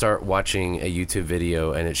I start watching a YouTube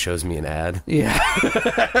video and it shows me an ad. Yeah.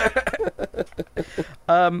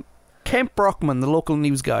 Kent Brockman, the local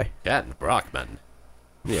news guy. Kent Brockman.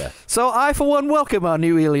 Yeah. So I, for one, welcome our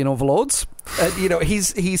new alien overlords.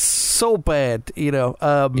 He's so bad. He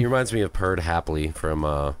reminds me of Perd Hapley from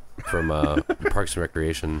Parks and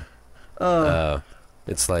Recreation.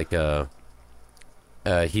 It's like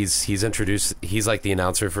he's introduced. He's like the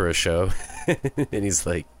announcer for a show, and he's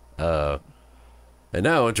like, and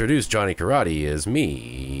now introduce Johnny Karate is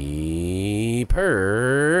me,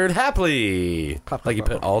 Perd Hapley. Like you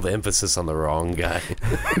put all the emphasis on the wrong guy.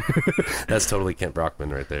 That's totally Kent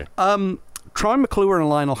Brockman right there. Troy McClure and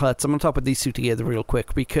Lionel Hutz. I'm going to talk about these two together real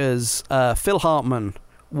quick because Phil Hartman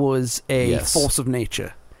was a force of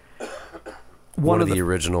nature. One of the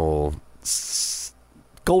original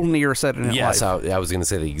golden era Saturday Night Yes, Live. I was going to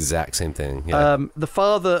say the exact same thing. Yeah. The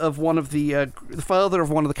father of one of the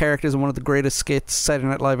characters in one of the greatest skits Saturday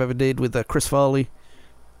Night Live ever did with Chris Farley.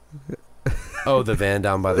 Oh, the van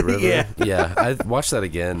down by the river. Yeah. Yeah, I watched that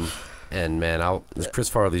again, and man, Chris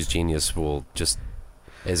Farley's genius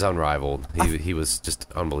is unrivaled. He was just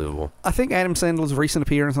unbelievable. I think Adam Sandler's recent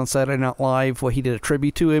appearance on Saturday Night Live, where he did a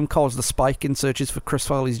tribute to him, caused the spike in searches for Chris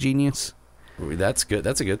Farley's genius. That's good.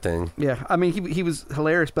 That's a good thing. Yeah, I mean, he was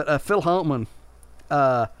hilarious, but Phil Hartman,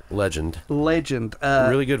 Legend.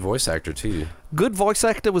 Really good voice actor too. Good voice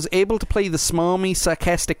actor, was able to play the smarmy,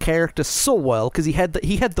 sarcastic character so well because he had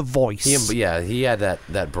the voice. He had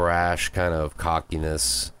that brash kind of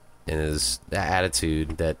cockiness in his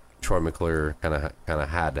attitude that Troy McClure kind of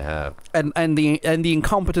had to have, and the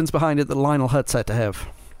incompetence behind it that Lionel Hutz had to have.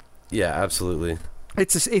 Yeah, absolutely.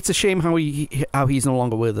 It's a shame how he's no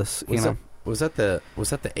longer with us. Was that the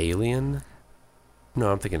alien? No,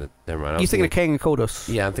 I'm thinking of... Never mind. You're thinking of Kang and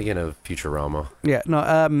Kodos. Yeah, I'm thinking of Futurama. Yeah,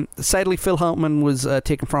 no, sadly, Phil Hartman was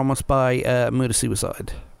taken from us by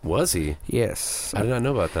murder-suicide. Was he? Yes. I did not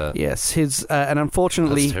know about that. Yes, and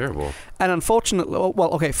unfortunately... That's terrible. And unfortunately...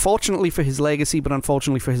 Well, okay, fortunately for his legacy, but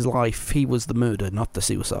unfortunately for his life, he was the murder, not the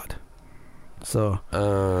suicide. So,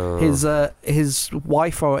 his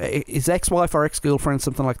wife or... His ex-wife or ex-girlfriend,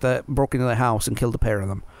 something like that, broke into their house and killed the pair of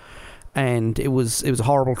them. And it was a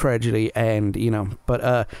horrible tragedy, and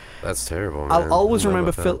but that's terrible. Man. I'll always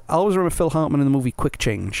remember Phil Hartman in the movie Quick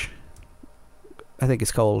Change, I think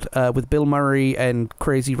it's called, with Bill Murray and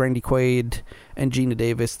crazy Randy Quaid and Gina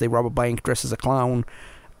Davis. They rob a bank dressed as a clown,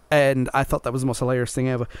 and I thought that was the most hilarious thing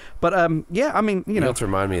ever. But yeah, I mean, you have to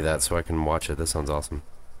remind me of that so I can watch it. That sounds awesome.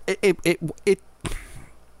 It's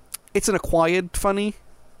an acquired funny.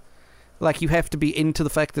 Like, you have to be into the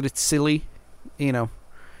fact that it's silly,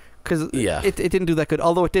 because it didn't do that good.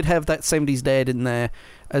 Although it did have that 70s dad in there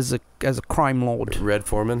as a crime lord. Red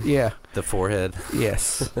Foreman? Yeah. The forehead?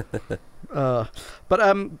 Yes. But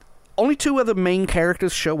only two other main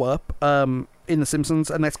characters show up in The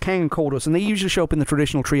Simpsons, and that's Kang and Kodos, and they usually show up in the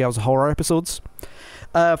traditional Treehouse of Horror episodes.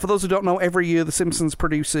 For those who don't know, every year The Simpsons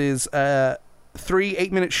produces 3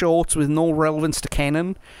 8-minute shorts with no relevance to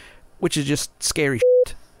canon, which is just scary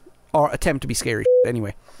shit. Or attempt to be scary shit,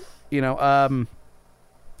 anyway.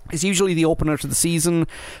 It's usually the opener to the season,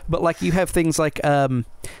 but like you have things like they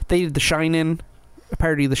did The Shining, a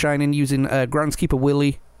parody of The Shining, using groundskeeper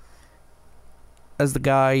Willie as the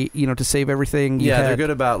guy, to save everything. They're good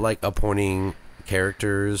about like appointing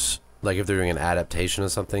characters. Like if they're doing an adaptation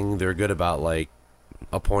of something, they're good about like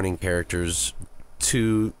appointing characters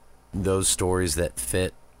to those stories that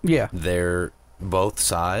fit. Yeah, their both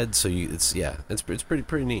sides. So it's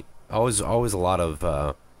pretty neat. Always a lot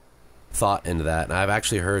of thought into that, and I've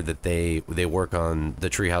actually heard that they work on the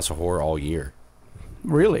Treehouse of Horror all year.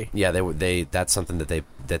 Really? Yeah, they that's something that they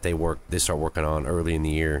start working on early in the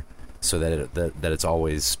year, so that it's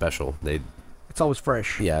always special. It's always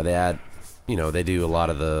fresh. Yeah, they add, they do a lot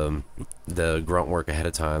of the grunt work ahead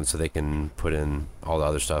of time, so they can put in all the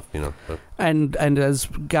other stuff. And as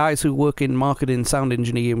guys who work in marketing, sound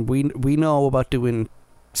engineering, we know about doing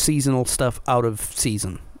seasonal stuff out of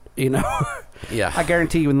season. Yeah, I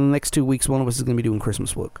guarantee you in the next 2 weeks, one of us is going to be doing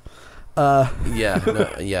Christmas work. I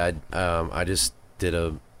just did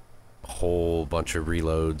a whole bunch of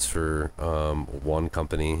reloads for one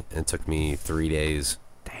company, and it took me 3 days.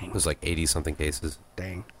 Dang. It was like 80-something cases.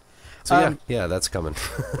 Dang. So that's coming.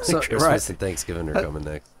 So, Christmas and Thanksgiving are coming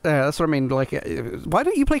next. That's what I mean. Like, why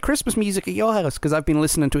don't you play Christmas music at your house? Because I've been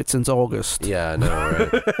listening to it since August. Yeah, I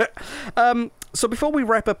know, right? So before we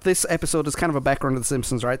wrap up this episode, as kind of a background of The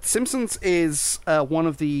Simpsons, right? The Simpsons is one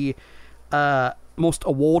of the most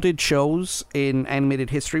awarded shows in animated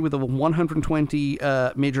history, with over 120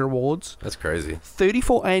 major awards. That's crazy.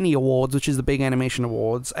 34 Annie Awards, which is the big animation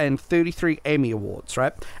awards, and 33 Emmy Awards,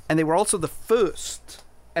 right? And they were also the first,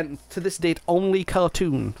 and to this date, only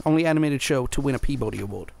animated show to win a Peabody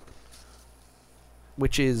Award,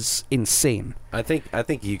 which is insane. I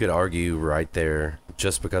think you could argue right there,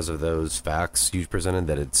 just because of those facts you presented,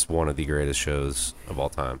 that it's one of the greatest shows of all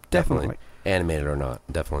time. Definitely. Animated or not,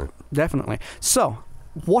 definitely. So,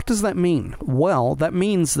 what does that mean? Well, that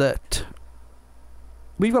means that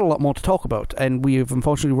we've got a lot more to talk about, and we've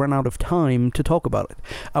unfortunately run out of time to talk about it.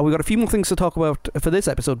 We've got a few more things to talk about for this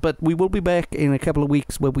episode, but we will be back in a couple of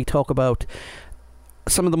weeks where we talk about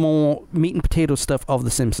some of the more meat and potato stuff of The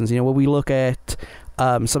Simpsons, where we look at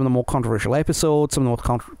some of the more controversial episodes, some of the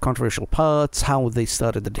more controversial parts, how they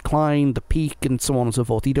started the decline, the peak, and so on and so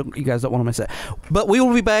forth. You guys don't want to miss it. But we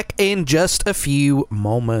will be back in just a few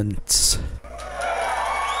moments.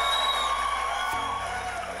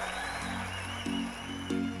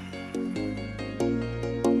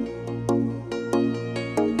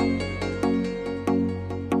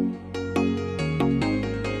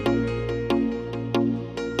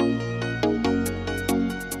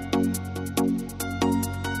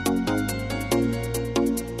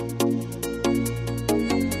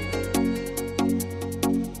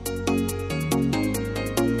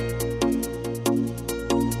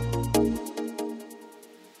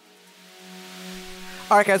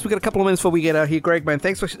 All right, guys, we got a couple of minutes before we get out here. Greg, man,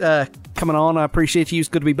 thanks for coming on. I appreciate you. It's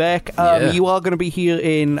good to be back. You are going to be here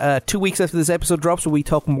in 2 weeks after this episode drops, where we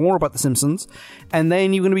talk more about The Simpsons. And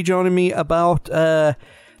then you're going to be joining me about the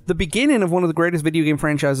beginning of one of the greatest video game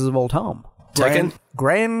franchises of all time. Tekken?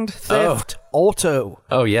 Grand Theft Auto.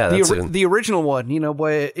 Oh, yeah. That's the original one, you know,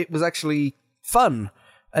 where it was actually fun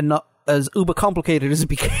and not as uber complicated as it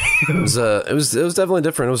became. It was definitely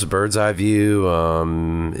different. It was a bird's eye view.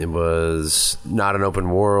 It was not an open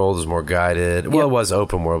world. It was more guided. Well, it was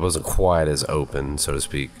open world. It wasn't quite as open, so to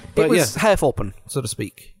speak. But it was half open, so to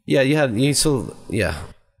speak. Yeah, you still.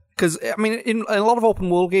 Because, I mean, in a lot of open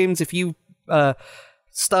world games, if you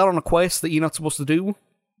start on a quest that you're not supposed to do,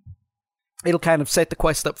 it'll kind of set the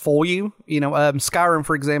quest up for you. You know, Skyrim,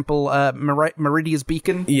 for example, Meridia's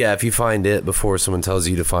Beacon. Yeah, if you find it before someone tells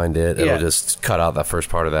you to find it, it'll just cut out that first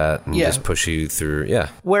part of that and just push you through. Yeah.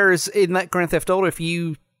 Whereas in that Grand Theft Auto, if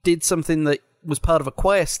you did something that was part of a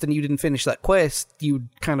quest and you didn't finish that quest,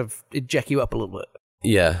 it'd jack you up a little bit.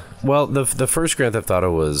 Yeah. Well, the first Grand Theft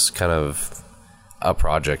Auto was kind of a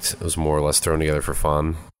project. It was more or less thrown together for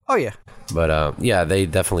fun. Oh, yeah. But, they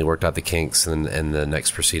definitely worked out the kinks in the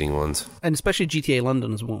next preceding ones. And especially GTA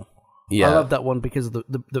London as well. Yeah. I love that one because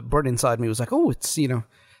the burn inside me was like, oh, it's, you know,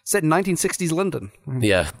 set in 1960s London.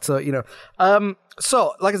 Yeah. So, you know.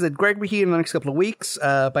 So, like I said, Greg will be here in the next couple of weeks,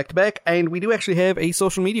 back to back, and we do actually have a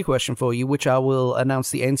social media question for you, which I will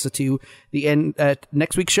announce the answer to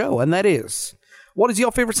next week's show, and that is, what is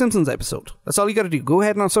your favorite Simpsons episode? That's all you got to do. Go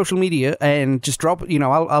ahead on social media and just drop. You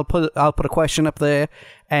know, I'll put a question up there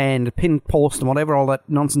and pin post and whatever all that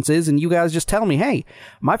nonsense is, and you guys just tell me, hey,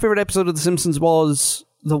 my favorite episode of The Simpsons was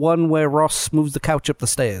the one where Ross moves the couch up the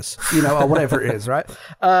stairs, you know, or whatever it is, right?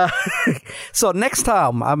 So next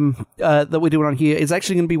time that we're doing on here is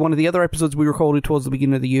actually going to be one of the other episodes we recorded towards the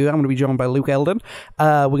beginning of the year. I'm going to be joined by Luke Eldon.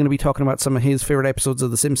 We're going to be talking about some of his favorite episodes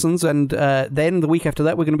of The Simpsons, and then the week after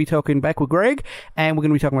that, we're going to be talking back with Greg, and we're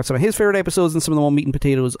going to be talking about some of his favorite episodes and some of the more meat and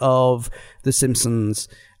potatoes of The Simpsons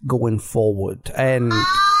going forward. And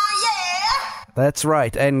that's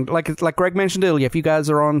right. And like Greg mentioned earlier, if you guys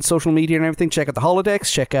are on social media and everything, check out the holodecks,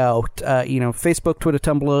 check out Facebook, Twitter,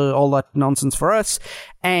 Tumblr, all that nonsense for us.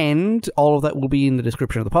 And all of that will be in the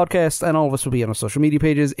description of the podcast, and all of us will be on our social media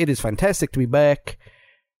pages. It is fantastic to be back.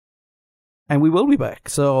 And we will be back.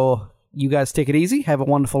 So you guys take it easy, have a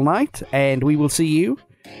wonderful night, and we will see you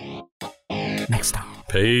next time.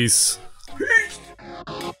 Peace.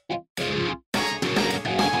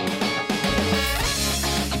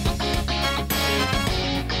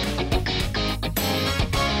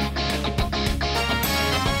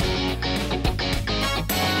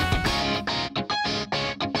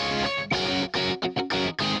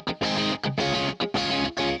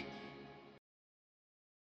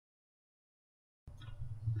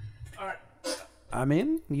 I'm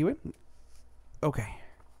in? You in? Okay.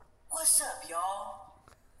 What's up, y'all?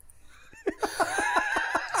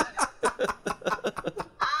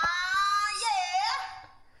 Yeah!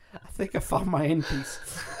 I think I found my end piece.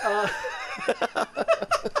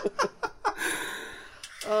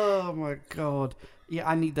 Oh my god. Yeah,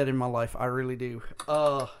 I need that in my life. I really do.